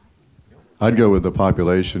 I'd go with the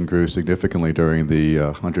population grew significantly during the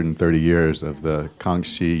 130 years of the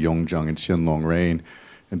Kangxi, Yongzheng, and Qianlong reign,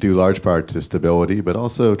 and due large part to stability, but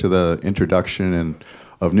also to the introduction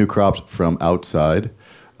of new crops from outside,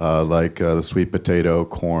 like the sweet potato,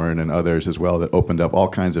 corn, and others as well, that opened up all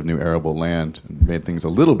kinds of new arable land and made things a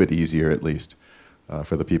little bit easier, at least,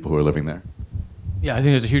 for the people who are living there. Yeah, I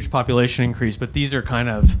think there's a huge population increase, but these are kind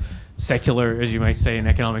of secular, as you might say in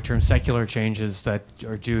economic terms, secular changes that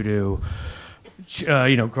are due to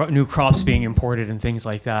new crops being imported and things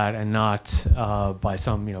like that, and not by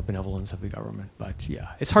some benevolence of the government. But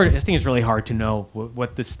yeah, it's hard. I think it's really hard to know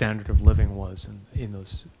what the standard of living was in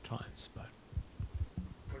those times. But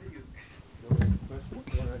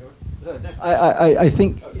I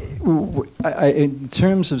think, in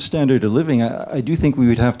terms of standard of living, I do think we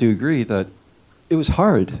would have to agree that it was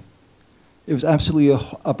hard. It was absolutely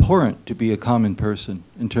abhorrent to be a common person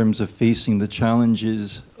in terms of facing the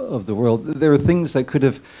challenges of the world. There are things that could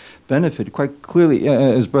have benefited quite clearly,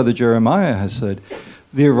 as Brother Jeremiah has said.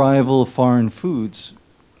 The arrival of foreign foods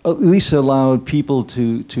at least allowed people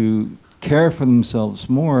to care for themselves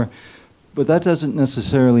more, but that doesn't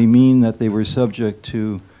necessarily mean that they were subject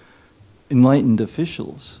to enlightened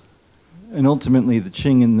officials. And ultimately, the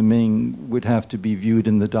Qing and the Ming would have to be viewed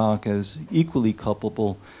in the dock as equally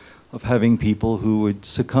culpable of having people who would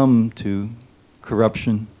succumb to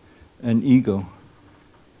corruption and ego.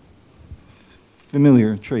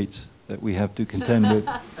 Familiar traits that we have to contend with.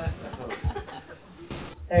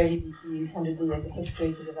 Very easy to use 100 years of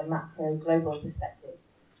history to give a macro global perspective.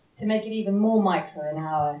 To make it even more micro in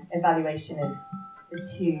our evaluation of the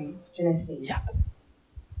two dynasties. Yeah.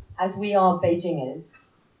 As we are Beijingers,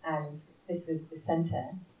 and this was the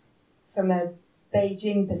centre, from a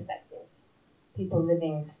Beijing perspective, people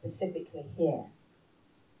living specifically here,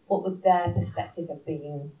 what would their perspective have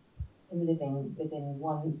been in living within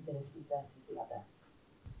one dynasty versus the other?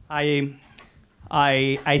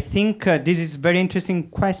 I think this is a very interesting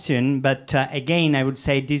question, but again, I would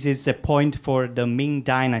say this is a point for the Ming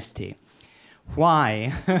Dynasty.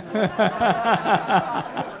 Why?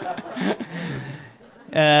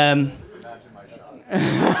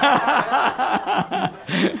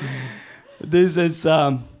 This is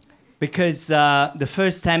because the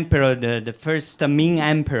first emperor, the first Ming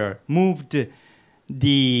emperor, moved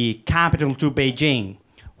the capital to Beijing.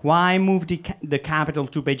 Why move the capital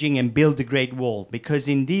to Beijing and build the Great Wall? Because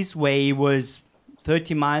in this way it was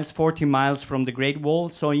 30 miles, 40 miles from the Great Wall,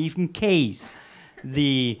 so if in case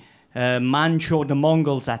the Manchu, the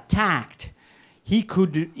Mongols attacked, he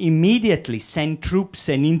could immediately send troops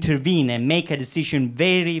and intervene and make a decision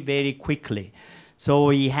very, very quickly. So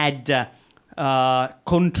he had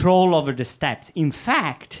control over the steppes. In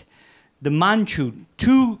fact, the Manchu,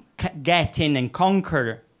 to get in and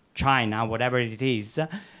conquer China, whatever it is,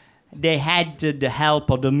 they had the help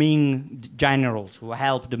of the Ming generals, who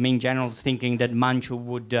helped the Ming generals thinking that Manchu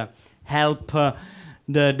would help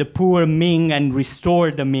the poor Ming and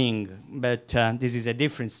restore the Ming. But this is a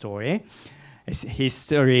different story. It's a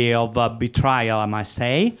history of betrayal, I must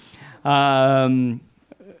say. And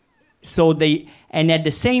at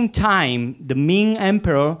the same time, the Ming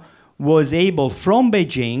emperor was able, from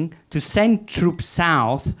Beijing, to send troops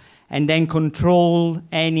south and then control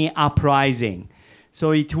any uprising.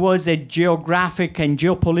 So it was a geographic and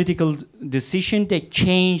geopolitical decision that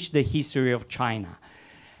changed the history of China.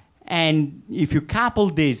 And if you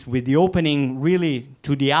couple this with the opening really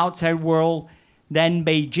to the outside world, then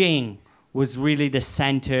Beijing was really the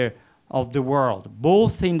center of the world,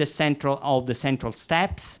 both in the central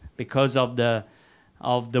steppes because of the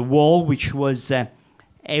wall, which was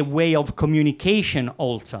a way of communication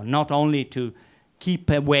also, not only to keep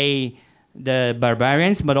away the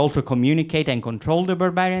barbarians, but also communicate and control the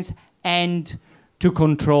barbarians, and to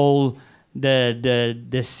control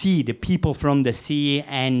the sea, the people from the sea,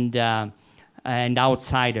 and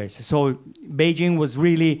outsiders. So Beijing was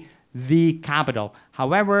really the capital.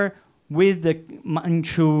 However, with the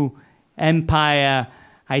Manchu Empire,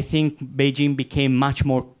 I think Beijing became much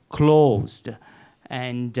more closed,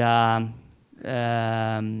 and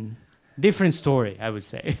different story, I would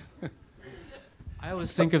say. I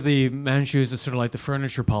always think of the Manchus as sort of like the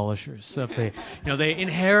furniture polishers. They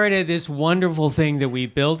inherited this wonderful thing that we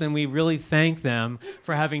built, and we really thank them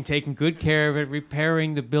for having taken good care of it,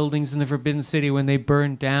 repairing the buildings in the Forbidden City when they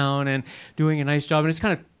burned down, and doing a nice job. And it's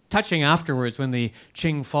kind of touching afterwards when the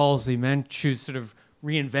Qing falls, the Manchus sort of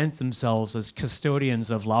reinvent themselves as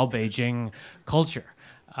custodians of Lao Beijing culture.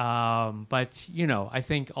 But I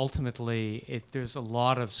think ultimately there's a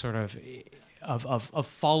lot of sort of of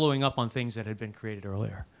following up on things that had been created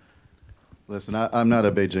earlier? Listen, I'm not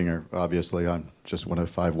a Beijinger, obviously. I'm just one of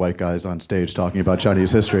 5 white guys on stage talking about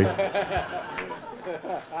Chinese history.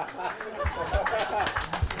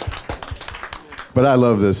 But I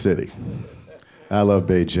love this city. I love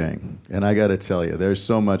Beijing. And I got to tell you, there's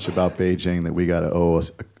so much about Beijing that we got to owe a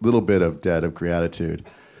little bit of debt of gratitude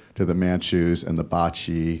to the Manchus and the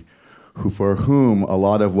Bachi, for whom a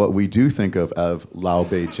lot of what we do think of Lao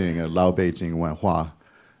Beijing and Lao Beijing Wenhua,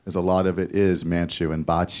 is a lot of it is Manchu and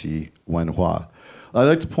Bachi Wenhua. I'd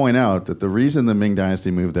like to point out that the reason the Ming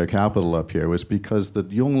Dynasty moved their capital up here was because the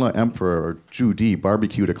Yongle Emperor, or Zhu Di,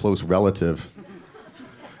 barbecued a close relative.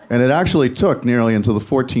 And it actually took nearly until the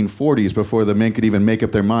 1440s before the Ming could even make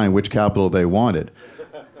up their mind which capital they wanted.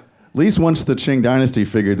 At least once the Qing Dynasty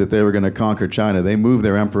figured that they were going to conquer China, they moved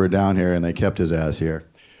their emperor down here and they kept his ass here.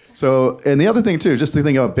 So, and the other thing too, just to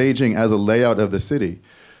think about Beijing as a layout of the city,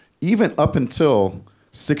 even up until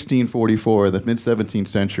 1644, the mid-17th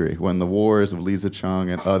century, when the wars of Li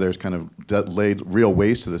Zicheng and others kind of laid real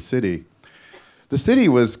waste to the city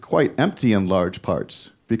was quite empty in large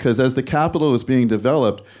parts. Because as the capital was being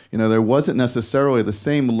developed, there wasn't necessarily the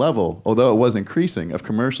same level, although it was increasing, of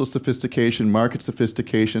commercial sophistication, market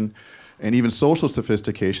sophistication, and even social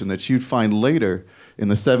sophistication that you'd find later in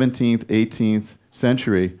the 17th, 18th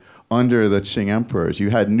century under the Qing emperors.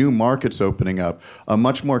 You had new markets opening up, a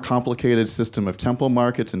much more complicated system of temple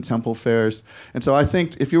markets and temple fairs. And so I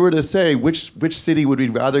think if you were to say which city would we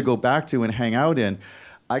rather go back to and hang out in,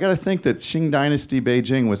 I got to think that Qing Dynasty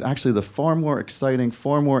Beijing was actually the far more exciting,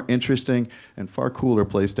 far more interesting, and far cooler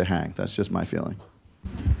place to hang. That's just my feeling.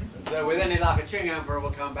 So with any luck, a Qing emperor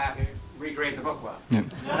will come back and recreate the book well.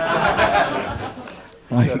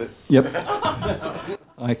 Yep.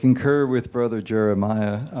 I concur with Brother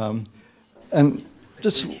Jeremiah. And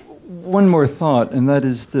just one more thought, and that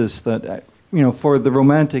is this, that, for the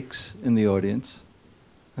romantics in the audience,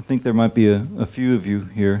 I think there might be a few of you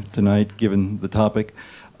here tonight, given the topic.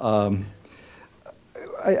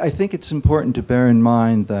 I think it's important to bear in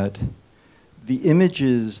mind that the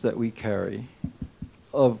images that we carry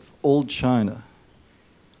of old China,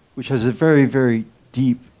 which has a very, very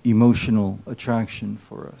deep emotional attraction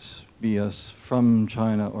for us, be us from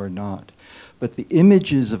China or not, but the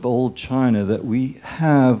images of old China that we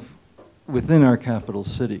have within our capital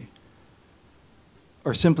city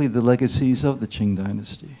are simply the legacies of the Qing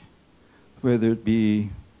Dynasty, whether it be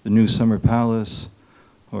the New Summer Palace,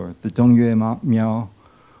 or the Dongyue Miao,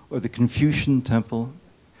 or the Confucian Temple.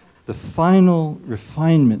 The final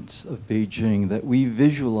refinements of Beijing that we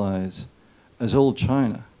visualize as old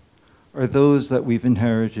China are those that we've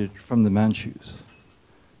inherited from the Manchus.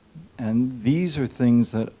 And these are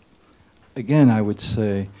things that, again, I would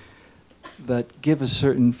say, that give a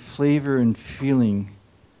certain flavor and feeling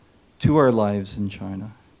to our lives in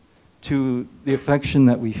China, to the affection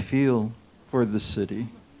that we feel for the city,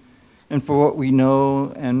 and for what we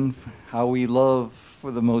know and how we love,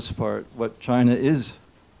 for the most part, what China is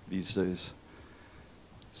these days.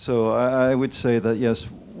 So I would say that, yes,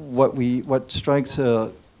 what strikes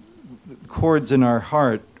chords in our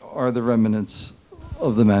heart are the remnants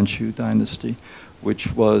of the Manchu dynasty,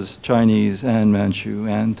 which was Chinese and Manchu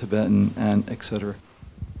and Tibetan and etc.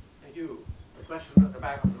 Thank you. A question at the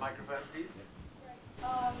back of the microphone, please.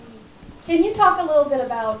 Can you talk a little bit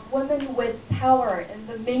about women with power in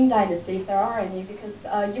the Ming Dynasty, if there are any? Because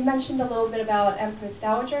you mentioned a little bit about Empress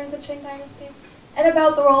Dowager in the Qing Dynasty, and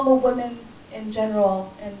about the role of women in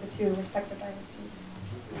general in the two respective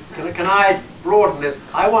dynasties. Can I broaden this?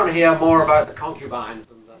 I want to hear more about the concubines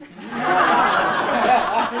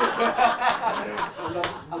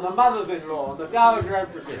and the mothers-in-law and the Dowager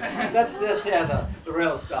Empresses. Let's hear the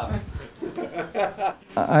real stuff.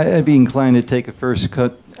 I'd be inclined to take a first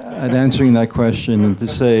cut at answering that question and to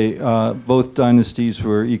say both dynasties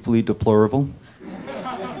were equally deplorable.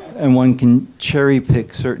 And one can cherry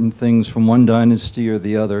pick certain things from one dynasty or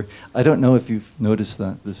the other. I don't know if you've noticed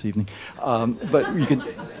that this evening, but you could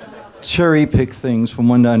cherry pick things from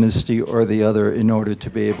one dynasty or the other in order to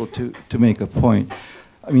be able to make a point.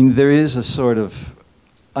 I mean, there is a sort of,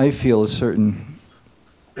 I feel, a certain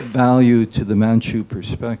value to the Manchu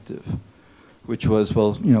perspective, which was,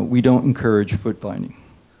 well, we don't encourage foot binding.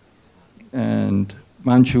 And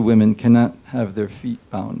Manchu women cannot have their feet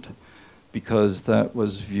bound, because that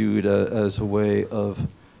was viewed as a way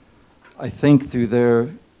of, I think, through their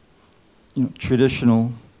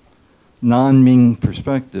traditional non-Ming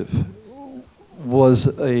perspective, was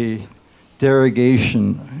a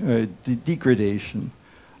derogation, a degradation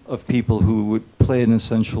of people who would play an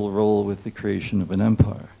essential role with the creation of an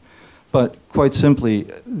empire. But quite simply,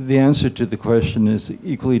 the answer to the question is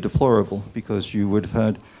equally deplorable, because you would have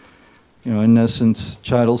had, in essence,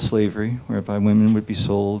 chattel slavery, whereby women would be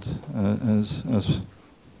sold as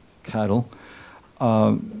cattle.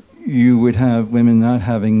 You would have women not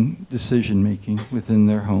having decision-making within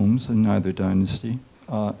their homes in either dynasty,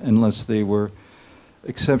 unless they were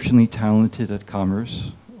exceptionally talented at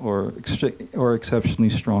commerce or exceptionally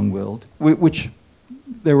strong-willed, which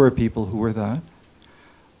there were people who were that.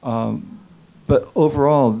 But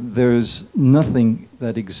overall, there's nothing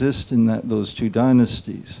that exists in those two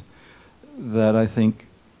dynasties that I think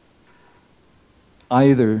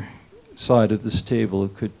either side of this table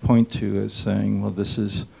could point to as saying, well, this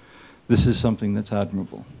is something that's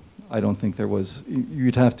admirable. I don't think there was.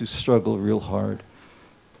 You'd have to struggle real hard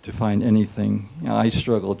to find anything. I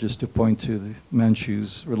struggle just to point to the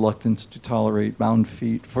Manchus' reluctance to tolerate bound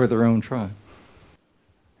feet for their own tribe.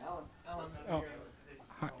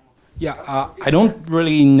 Yeah, I don't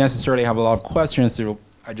really necessarily have a lot of questions. So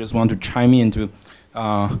I just want to chime in to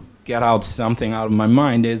get out something out of my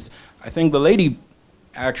mind. I think the lady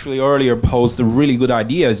actually earlier posed a really good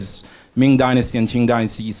idea. Is Ming Dynasty and Qing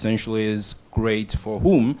Dynasty essentially is great for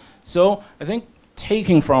whom? So I think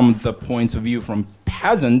taking from the points of view from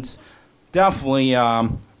peasants, definitely,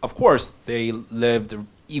 of course, they lived an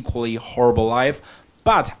equally horrible life,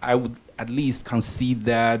 but I would at least concede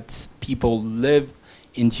that people lived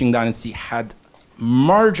in Qing Dynasty had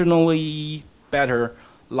marginally better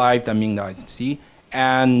life than Ming Dynasty.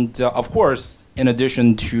 And of course, in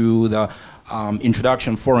addition to the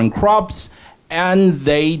introduction of foreign crops, and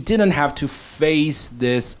they didn't have to face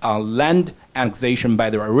this land annexation by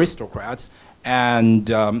the aristocrats. And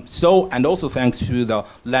and also thanks to the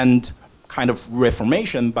land kind of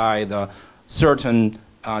reformation by the certain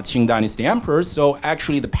Qing Dynasty emperors, so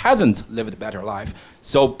actually the peasants lived a better life.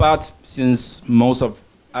 So, but since most of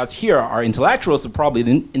us here are intellectuals, probably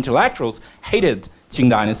the intellectuals hated Qing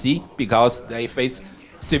Dynasty because they faced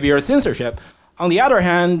severe censorship. On the other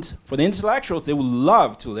hand, for the intellectuals, they would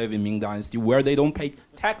love to live in Ming Dynasty where they don't pay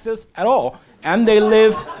taxes at all, and they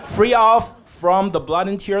live free from the blood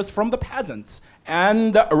and tears from the peasants.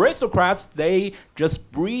 And the aristocrats, they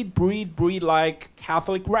just breed like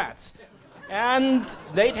Catholic rats. And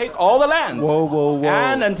they take all the lands. Whoa.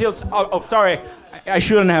 And until, sorry, I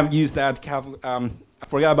shouldn't have used that Catholic, I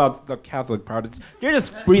forgot about the Catholic part. They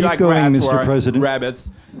just breed Keep like going, rats Mr. or President.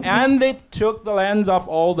 rabbits. And they took the lands of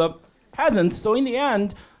all the peasants. So in the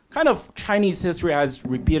end, kind of Chinese history has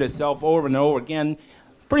repeated itself over and over again.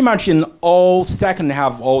 Pretty much in all second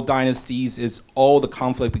half of all dynasties is all the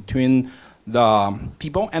conflict between the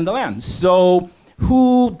people and the land. So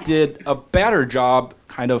who did a better job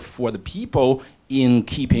kind of for the people in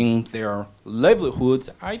keeping their livelihoods?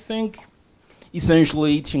 I think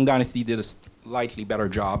essentially Qing Dynasty did a slightly better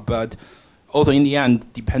job, but also in the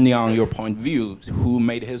end, depending on your point of view, who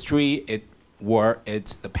made history, were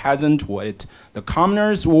it the peasant, were it the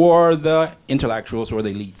commoners, or the intellectuals, or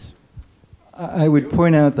the elites? I would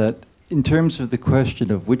point out that in terms of the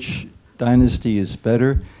question of which dynasty is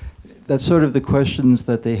better, that's sort of the questions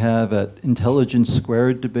that they have at intelligence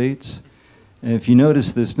squared debates. And if you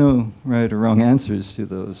notice, there's no right or wrong answers to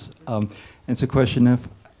those. It's a question of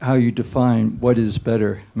how you define what is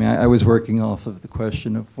better. I mean, I was working off of the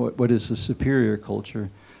question of what is a superior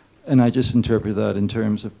culture, and I just interpret that in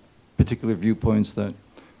terms of particular viewpoints that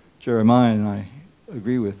Jeremiah and I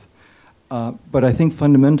agree with. But I think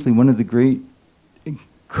fundamentally one of the great,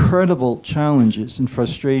 incredible challenges and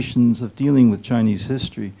frustrations of dealing with Chinese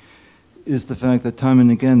history is the fact that time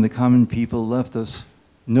and again the common people left us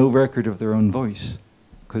no record of their own voice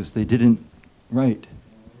because they didn't write.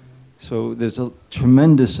 So there's a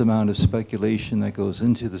tremendous amount of speculation that goes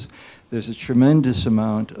into this. There's a tremendous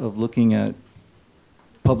amount of looking at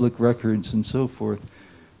public records and so forth,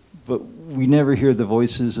 but we never hear the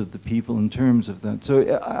voices of the people in terms of that.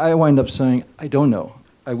 So I wind up saying, I don't know.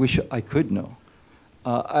 I wish I could know.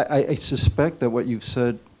 I suspect that what you've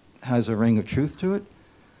said has a ring of truth to it,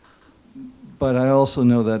 but I also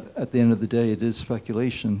know that at the end of the day it is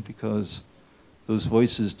speculation because those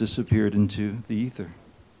voices disappeared into the ether.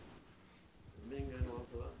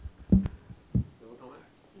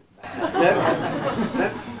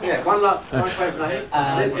 Yeah, one question.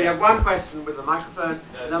 I think we have one question with the microphone,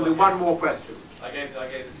 and there'll be one more question. I gave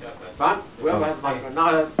this guy first. Fine. Whoever has the microphone.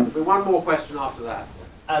 Now there'll be one more question after that.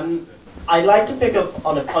 I'd like to pick up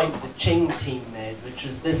on a point the Qing team made, which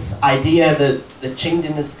was this idea that the Qing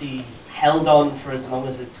dynasty held on for as long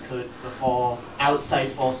as it could before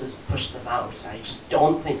outside forces pushed them out. I just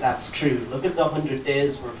don't think that's true. Look at the 100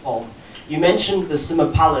 Days reform. You mentioned the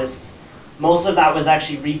Summer Palace most of that was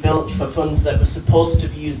actually rebuilt for funds that were supposed to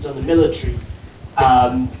be used on the military,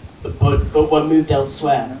 but were moved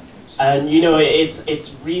elsewhere. And you know,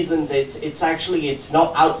 it's reasons. It's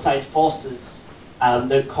not outside forces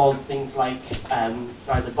that caused things like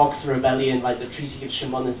the Boxer Rebellion, like the Treaty of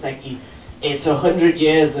Shimonoseki. It's 100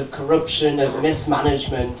 years of corruption and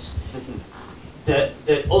mismanagement that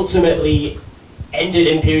ultimately ended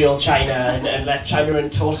Imperial China and left China in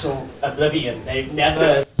total oblivion. They've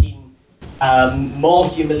never seen more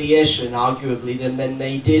humiliation, arguably, than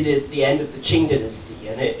they did at the end of the Qing dynasty.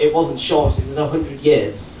 And it wasn't short, it was 100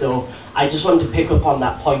 years. So I just wanted to pick up on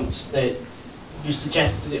that point that you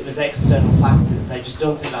suggested it was external factors. I just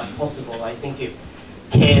don't think that's possible. I think it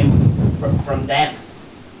came from them.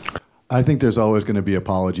 I think there's always going to be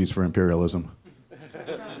apologies for imperialism.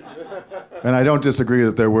 And I don't disagree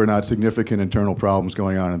that there were not significant internal problems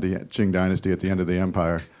going on in the Qing dynasty at the end of the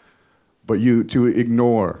empire. But to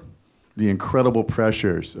ignore the incredible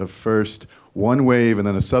pressures of first one wave and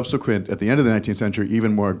then a subsequent, at the end of the 19th century,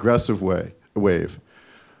 even more aggressive wave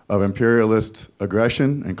of imperialist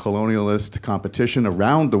aggression and colonialist competition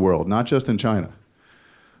around the world, not just in China,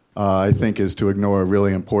 I think is to ignore a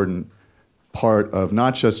really important part of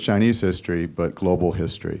not just Chinese history, but global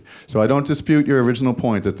history. So I don't dispute your original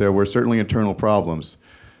point that there were certainly internal problems,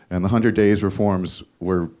 and the 100 Days reforms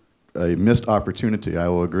were a missed opportunity, I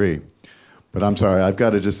will agree. But I'm sorry, I've got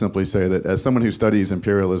to just simply say that as someone who studies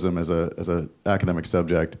imperialism as an academic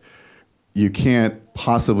subject, you can't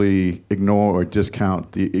possibly ignore or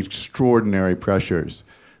discount the extraordinary pressures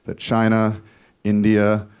that China,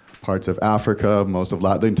 India, parts of Africa, most of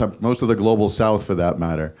the global South, for that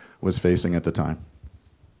matter, was facing at the time.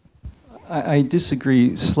 I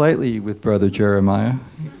disagree slightly with Brother Jeremiah.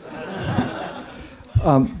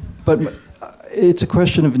 But it's a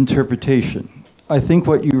question of interpretation. I think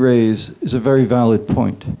what you raise is a very valid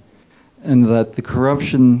point, and that the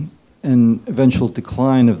corruption and eventual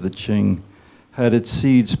decline of the Qing had its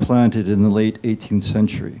seeds planted in the late 18th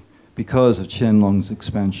century because of Qianlong's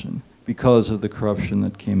expansion, because of the corruption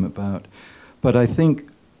that came about. But I think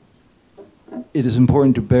it is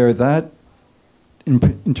important to bear that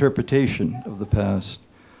interpretation of the past,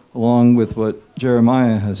 along with what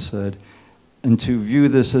Jeremiah has said, and to view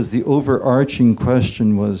this as the overarching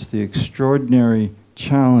question was the extraordinary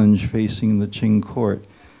challenge facing the Qing court,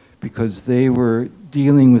 because they were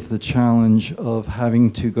dealing with the challenge of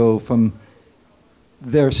having to go from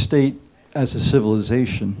their state as a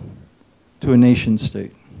civilization to a nation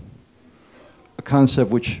state, a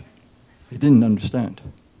concept which they didn't understand,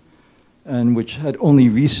 and which had only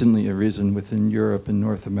recently arisen within Europe and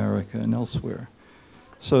North America and elsewhere.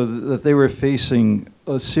 So that they were facing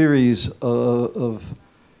a series of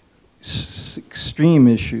extreme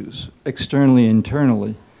issues, externally,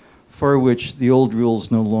 internally, for which the old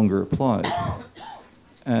rules no longer applied.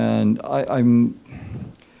 And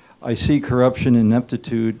I see corruption and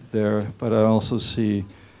ineptitude there, but I also see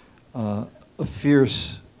a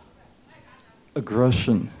fierce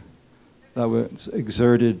aggression that was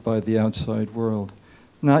exerted by the outside world.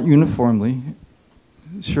 Not uniformly.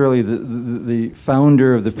 Surely the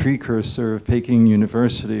founder of the precursor of Peking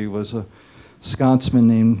University was a Scotsman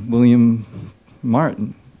named William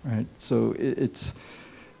Martin, right? So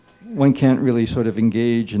one can't really sort of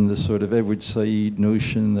engage in this sort of Edward Said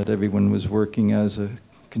notion that everyone was working as a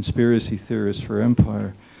conspiracy theorist for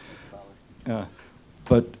empire.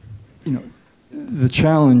 But the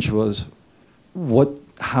challenge was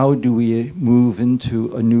how do we move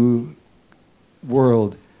into a new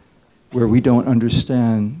world where we don't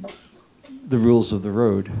understand the rules of the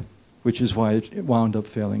road, which is why it wound up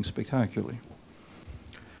failing spectacularly.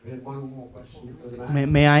 We had one more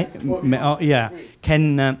question. May I? Yeah.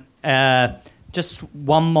 Can just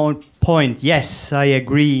one more point? Yes, I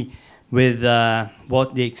agree with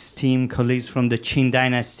what the esteemed colleagues from the Qing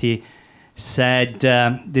Dynasty said.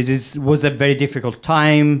 This was a very difficult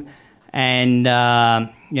time, and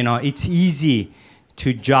it's easy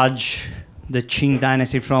to judge the Qing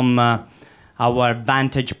Dynasty from our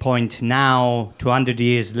vantage point now, 200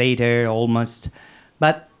 years later almost.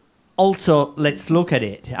 But also, let's look at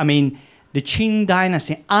it. I mean, the Qing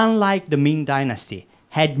Dynasty, unlike the Ming Dynasty,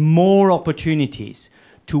 had more opportunities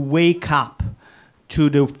to wake up to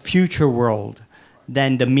the future world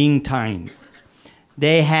than the Ming times.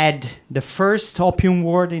 They had the first Opium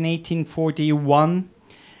War in 1841,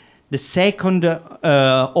 the second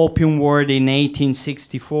Opium War in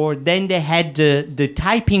 1864. Then they had the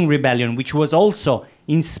Taiping Rebellion, which was also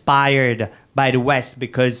inspired by the West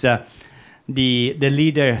because the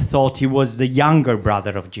leader thought he was the younger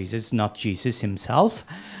brother of Jesus, not Jesus himself.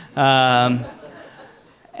 And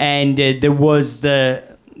there was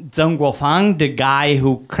the Zheng Guofang, the guy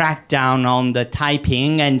who cracked down on the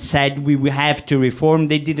Taiping and said we will have to reform.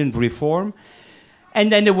 They didn't reform.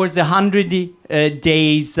 And then there was the 100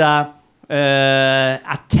 days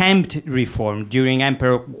attempt reform during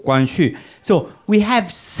Emperor Guangxu. So we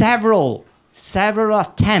have several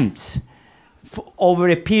attempts over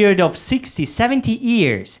a period of 60, 70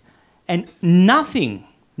 years, and nothing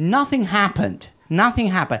happened. Nothing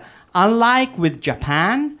happened. Unlike with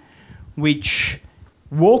Japan, which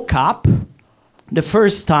woke up the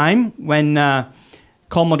first time when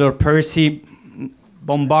Commodore Percy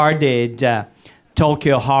bombarded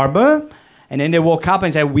Tokyo Harbor, and then they woke up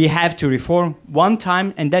and said, we have to reform one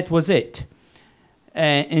time, and that was it.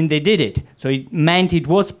 And they did it. So it meant it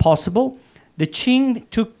was possible. The Qing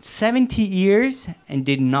took 70 years and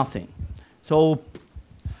did nothing. So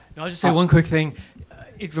I'll just say one quick thing.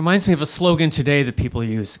 It reminds me of a slogan today that people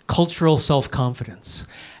use, cultural self-confidence.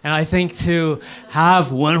 And I think to have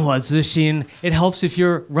wenhua zixin, it helps if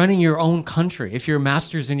you're running your own country, if you're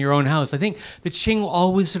masters in your own house. I think the Qing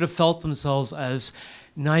always sort of felt themselves as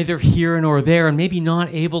neither here nor there, and maybe not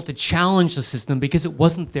able to challenge the system because it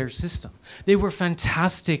wasn't their system. They were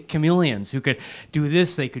fantastic chameleons who could do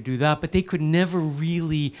this, they could do that, but they could never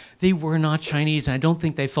really, they were not Chinese, and I don't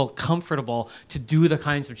think they felt comfortable to do the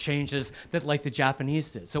kinds of changes that like the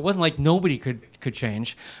Japanese did. So it wasn't like nobody could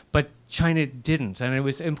change, but China didn't. And it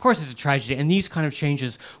was, of course it's a tragedy, and these kind of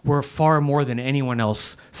changes were far more than anyone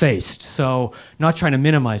else faced. So not trying to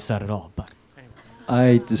minimize that at all, but.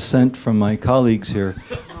 I dissent from my colleagues here.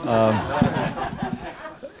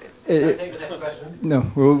 No,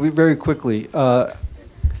 very quickly.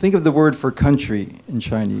 Think of the word for country in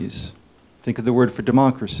Chinese. Think of the word for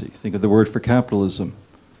democracy. Think of the word for capitalism.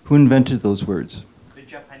 Who invented those words? The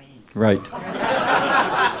Japanese. Right.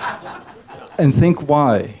 And think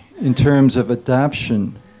why, in terms of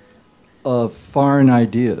adaptation of foreign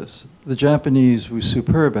ideas. The Japanese were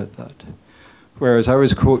superb at that. Whereas I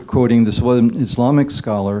was quoting this one Islamic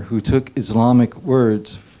scholar who took Islamic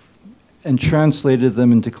words and translated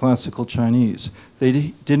them into classical Chinese.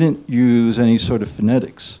 They didn't use any sort of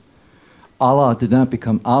phonetics. Allah did not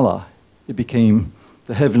become Allah. It became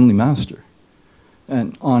the heavenly master,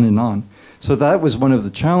 and on and on. So that was one of the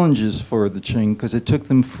challenges for the Qing, because it took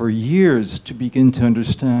them for years to begin to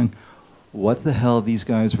understand what the hell these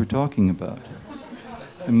guys were talking about.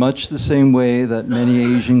 In much the same way that many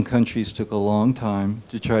Asian countries took a long time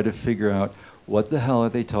to try to figure out what the hell are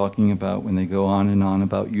they talking about when they go on and on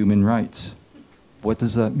about human rights. What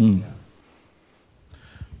does that mean?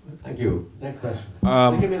 Thank you. Next question.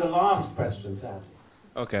 Give me the last question, Sam.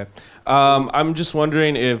 Okay. I'm just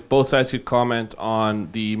wondering if both sides could comment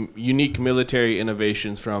on the unique military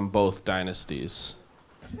innovations from both dynasties.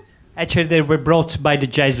 Actually, they were brought by the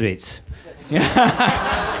Jesuits.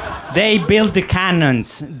 They built the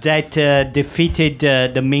cannons that defeated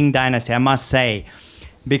the Ming Dynasty, I must say.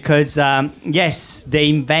 Because, yes, they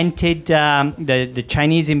invented, the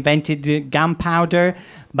Chinese invented gunpowder,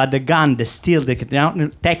 but the gun, the steel,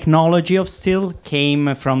 the technology of steel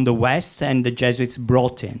came from the West, and the Jesuits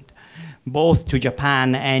brought it, both to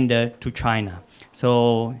Japan and to China.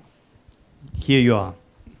 So here you are.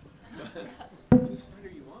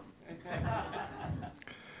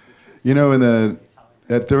 You know,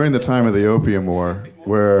 during the time of the Opium War,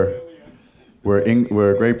 where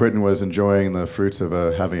Great Britain was enjoying the fruits of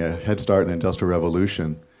having a head start in the Industrial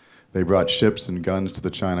Revolution, they brought ships and guns to the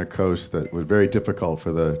China coast that were very difficult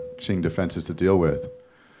for the Qing defenses to deal with.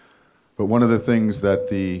 But one of the things that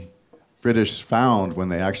the British found when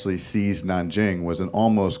they actually seized Nanjing was an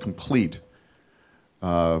almost complete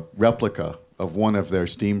replica of one of their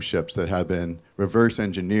steamships that had been reverse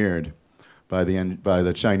engineered by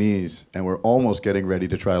the Chinese and were almost getting ready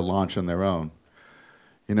to try to launch on their own.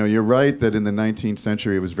 You know, you're right that in the 19th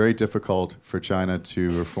century it was very difficult for China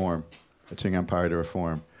to reform, the Qing Empire to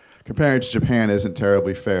reform. Comparing it to Japan isn't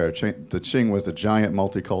terribly fair. The Qing was a giant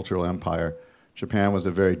multicultural empire. Japan was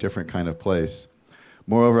a very different kind of place.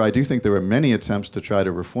 Moreover, I do think there were many attempts to try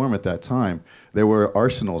to reform at that time. There were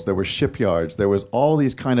arsenals, there were shipyards, there was all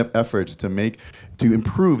these kind of efforts to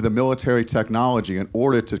improve the military technology in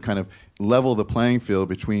order to kind of level the playing field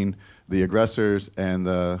between the aggressors and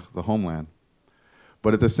the homeland.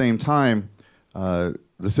 But at the same time, the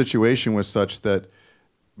situation was such that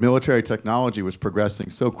military technology was progressing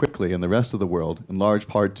so quickly in the rest of the world, in large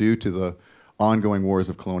part due to the ongoing wars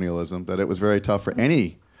of colonialism, that it was very tough for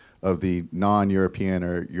any of the non-European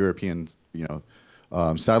or European,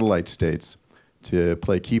 satellite states to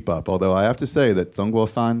play keep up. Although I have to say that Zheng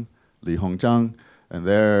Guofan, Li Hongzhang, and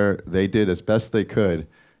they did as best they could,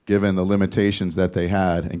 given the limitations that they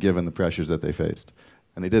had and given the pressures that they faced.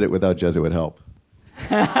 And they did it without Jesuit help.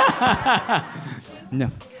 No.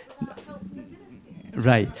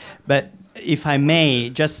 Right. But if I may,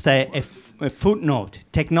 just a footnote.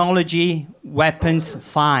 Technology, weapons,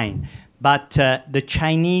 fine. But the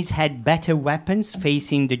Chinese had better weapons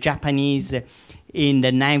facing the Japanese in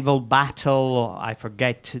the naval battle, I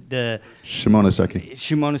forget the...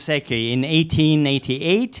 Shimonoseki in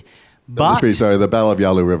 1888. But, the Battle of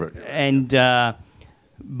Yalu River. And,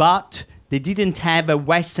 but they didn't have a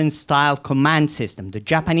Western-style command system. The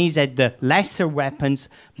Japanese had the lesser weapons,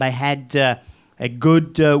 but had a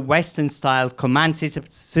good Western-style command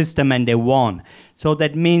system, and they won. So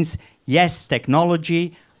that means, yes,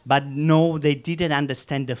 technology, but no, they didn't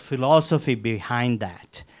understand the philosophy behind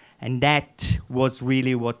that. And that was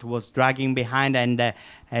really what was dragging behind. And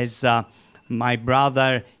as my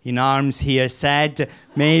brother in arms here said,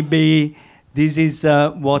 maybe this is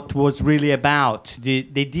what was really about. They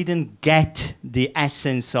didn't get the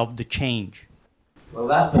essence of the change. Well,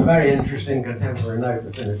 that's a very interesting contemporary note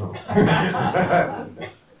to finish on.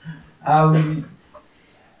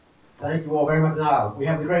 Thank you all very much. Now, we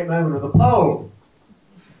have the great moment of the poll.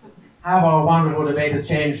 Have our wonderful debate has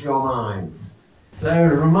changed your minds? So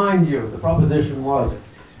to remind you, the proposition was,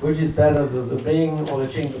 which is better, the Ming or the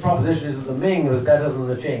Qing? The proposition is that the Ming was better than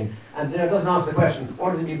the Qing. And it doesn't ask the question,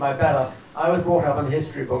 what does it mean by better? I was brought up in a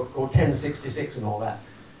history book called 1066 and all that,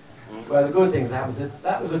 where the good things happened.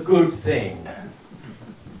 That was a good thing.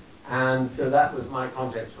 And so that was my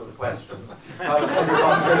context for the question.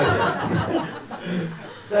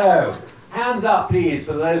 So, hands up, please,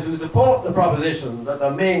 for those who support the proposition that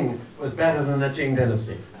the Ming was better than the Qing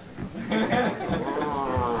dynasty.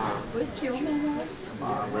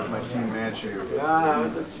 Where's my Team Manchu?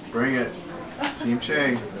 Bring it. Team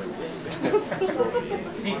Qing.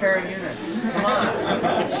 Seafaring units. Come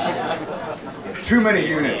on. Too many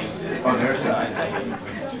units on their side.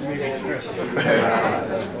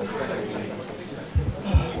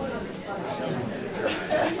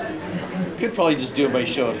 Could probably just do it by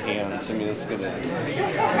show of hands. I mean, it's gonna.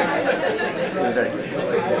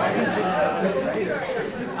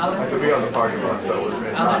 I said we got the parking lot, so it was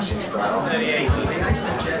made Nazi style. 38. I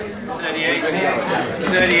suggest 38.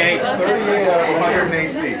 38 out of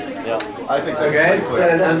 108 seats. Yeah. I think that's okay. pretty clear.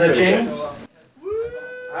 And the Qing?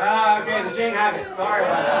 Okay, the Qing have it. Sorry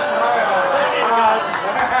about that.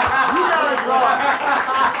 You guys rock.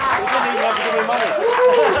 You didn't even have to give me money.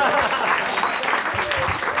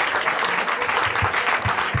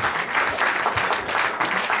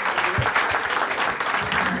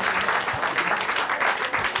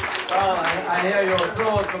 I hear your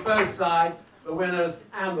applause for both sides, the winners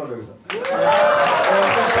and the losers.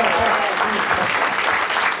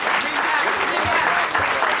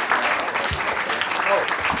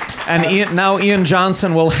 And now Ian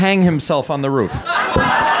Johnson will hang himself on the roof.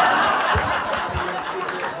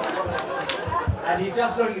 And he's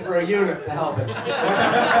just looking for a eunuch to help him.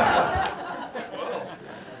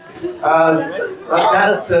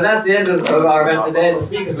 So that's the end of our event today. The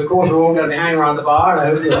speakers, of course, are all going to be hanging around the bar, and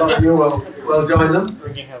I hope a lot of you will join them.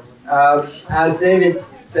 As David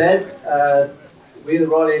said, we, the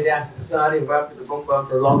Royal Asiatic Society, have worked with the Bookworm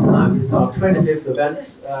for a long time. This is our 25th event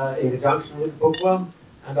in conjunction with the Bookworm,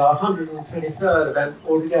 and our 123rd event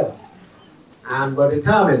altogether. And we're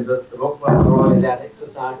determined that the Bookworm and the Royal Asiatic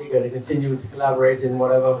Society are going to continue to collaborate in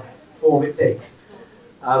whatever form it takes.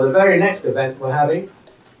 The very next event we're having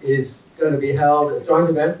is going to be held, a joint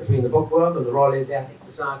event between the Bookworm and the Royal Asiatic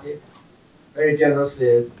Society, very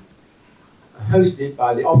generously hosted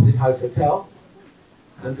by the Opposite House Hotel.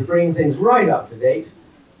 And to bring things right up to date,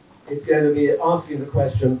 it's going to be asking the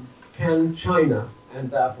question, can China, and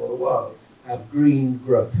therefore the world, have green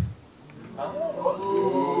growth?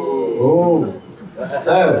 Oh.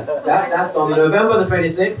 So, that's on November the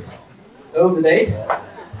 26th, over the date.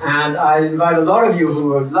 And I invite a lot of you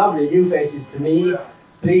who are lovely new faces to me,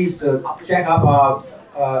 please to check up our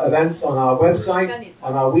events on our website,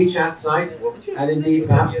 on our WeChat site, and indeed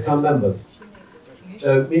perhaps become members.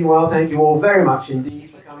 So meanwhile, thank you all very much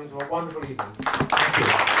indeed for coming to a wonderful evening. Thank you.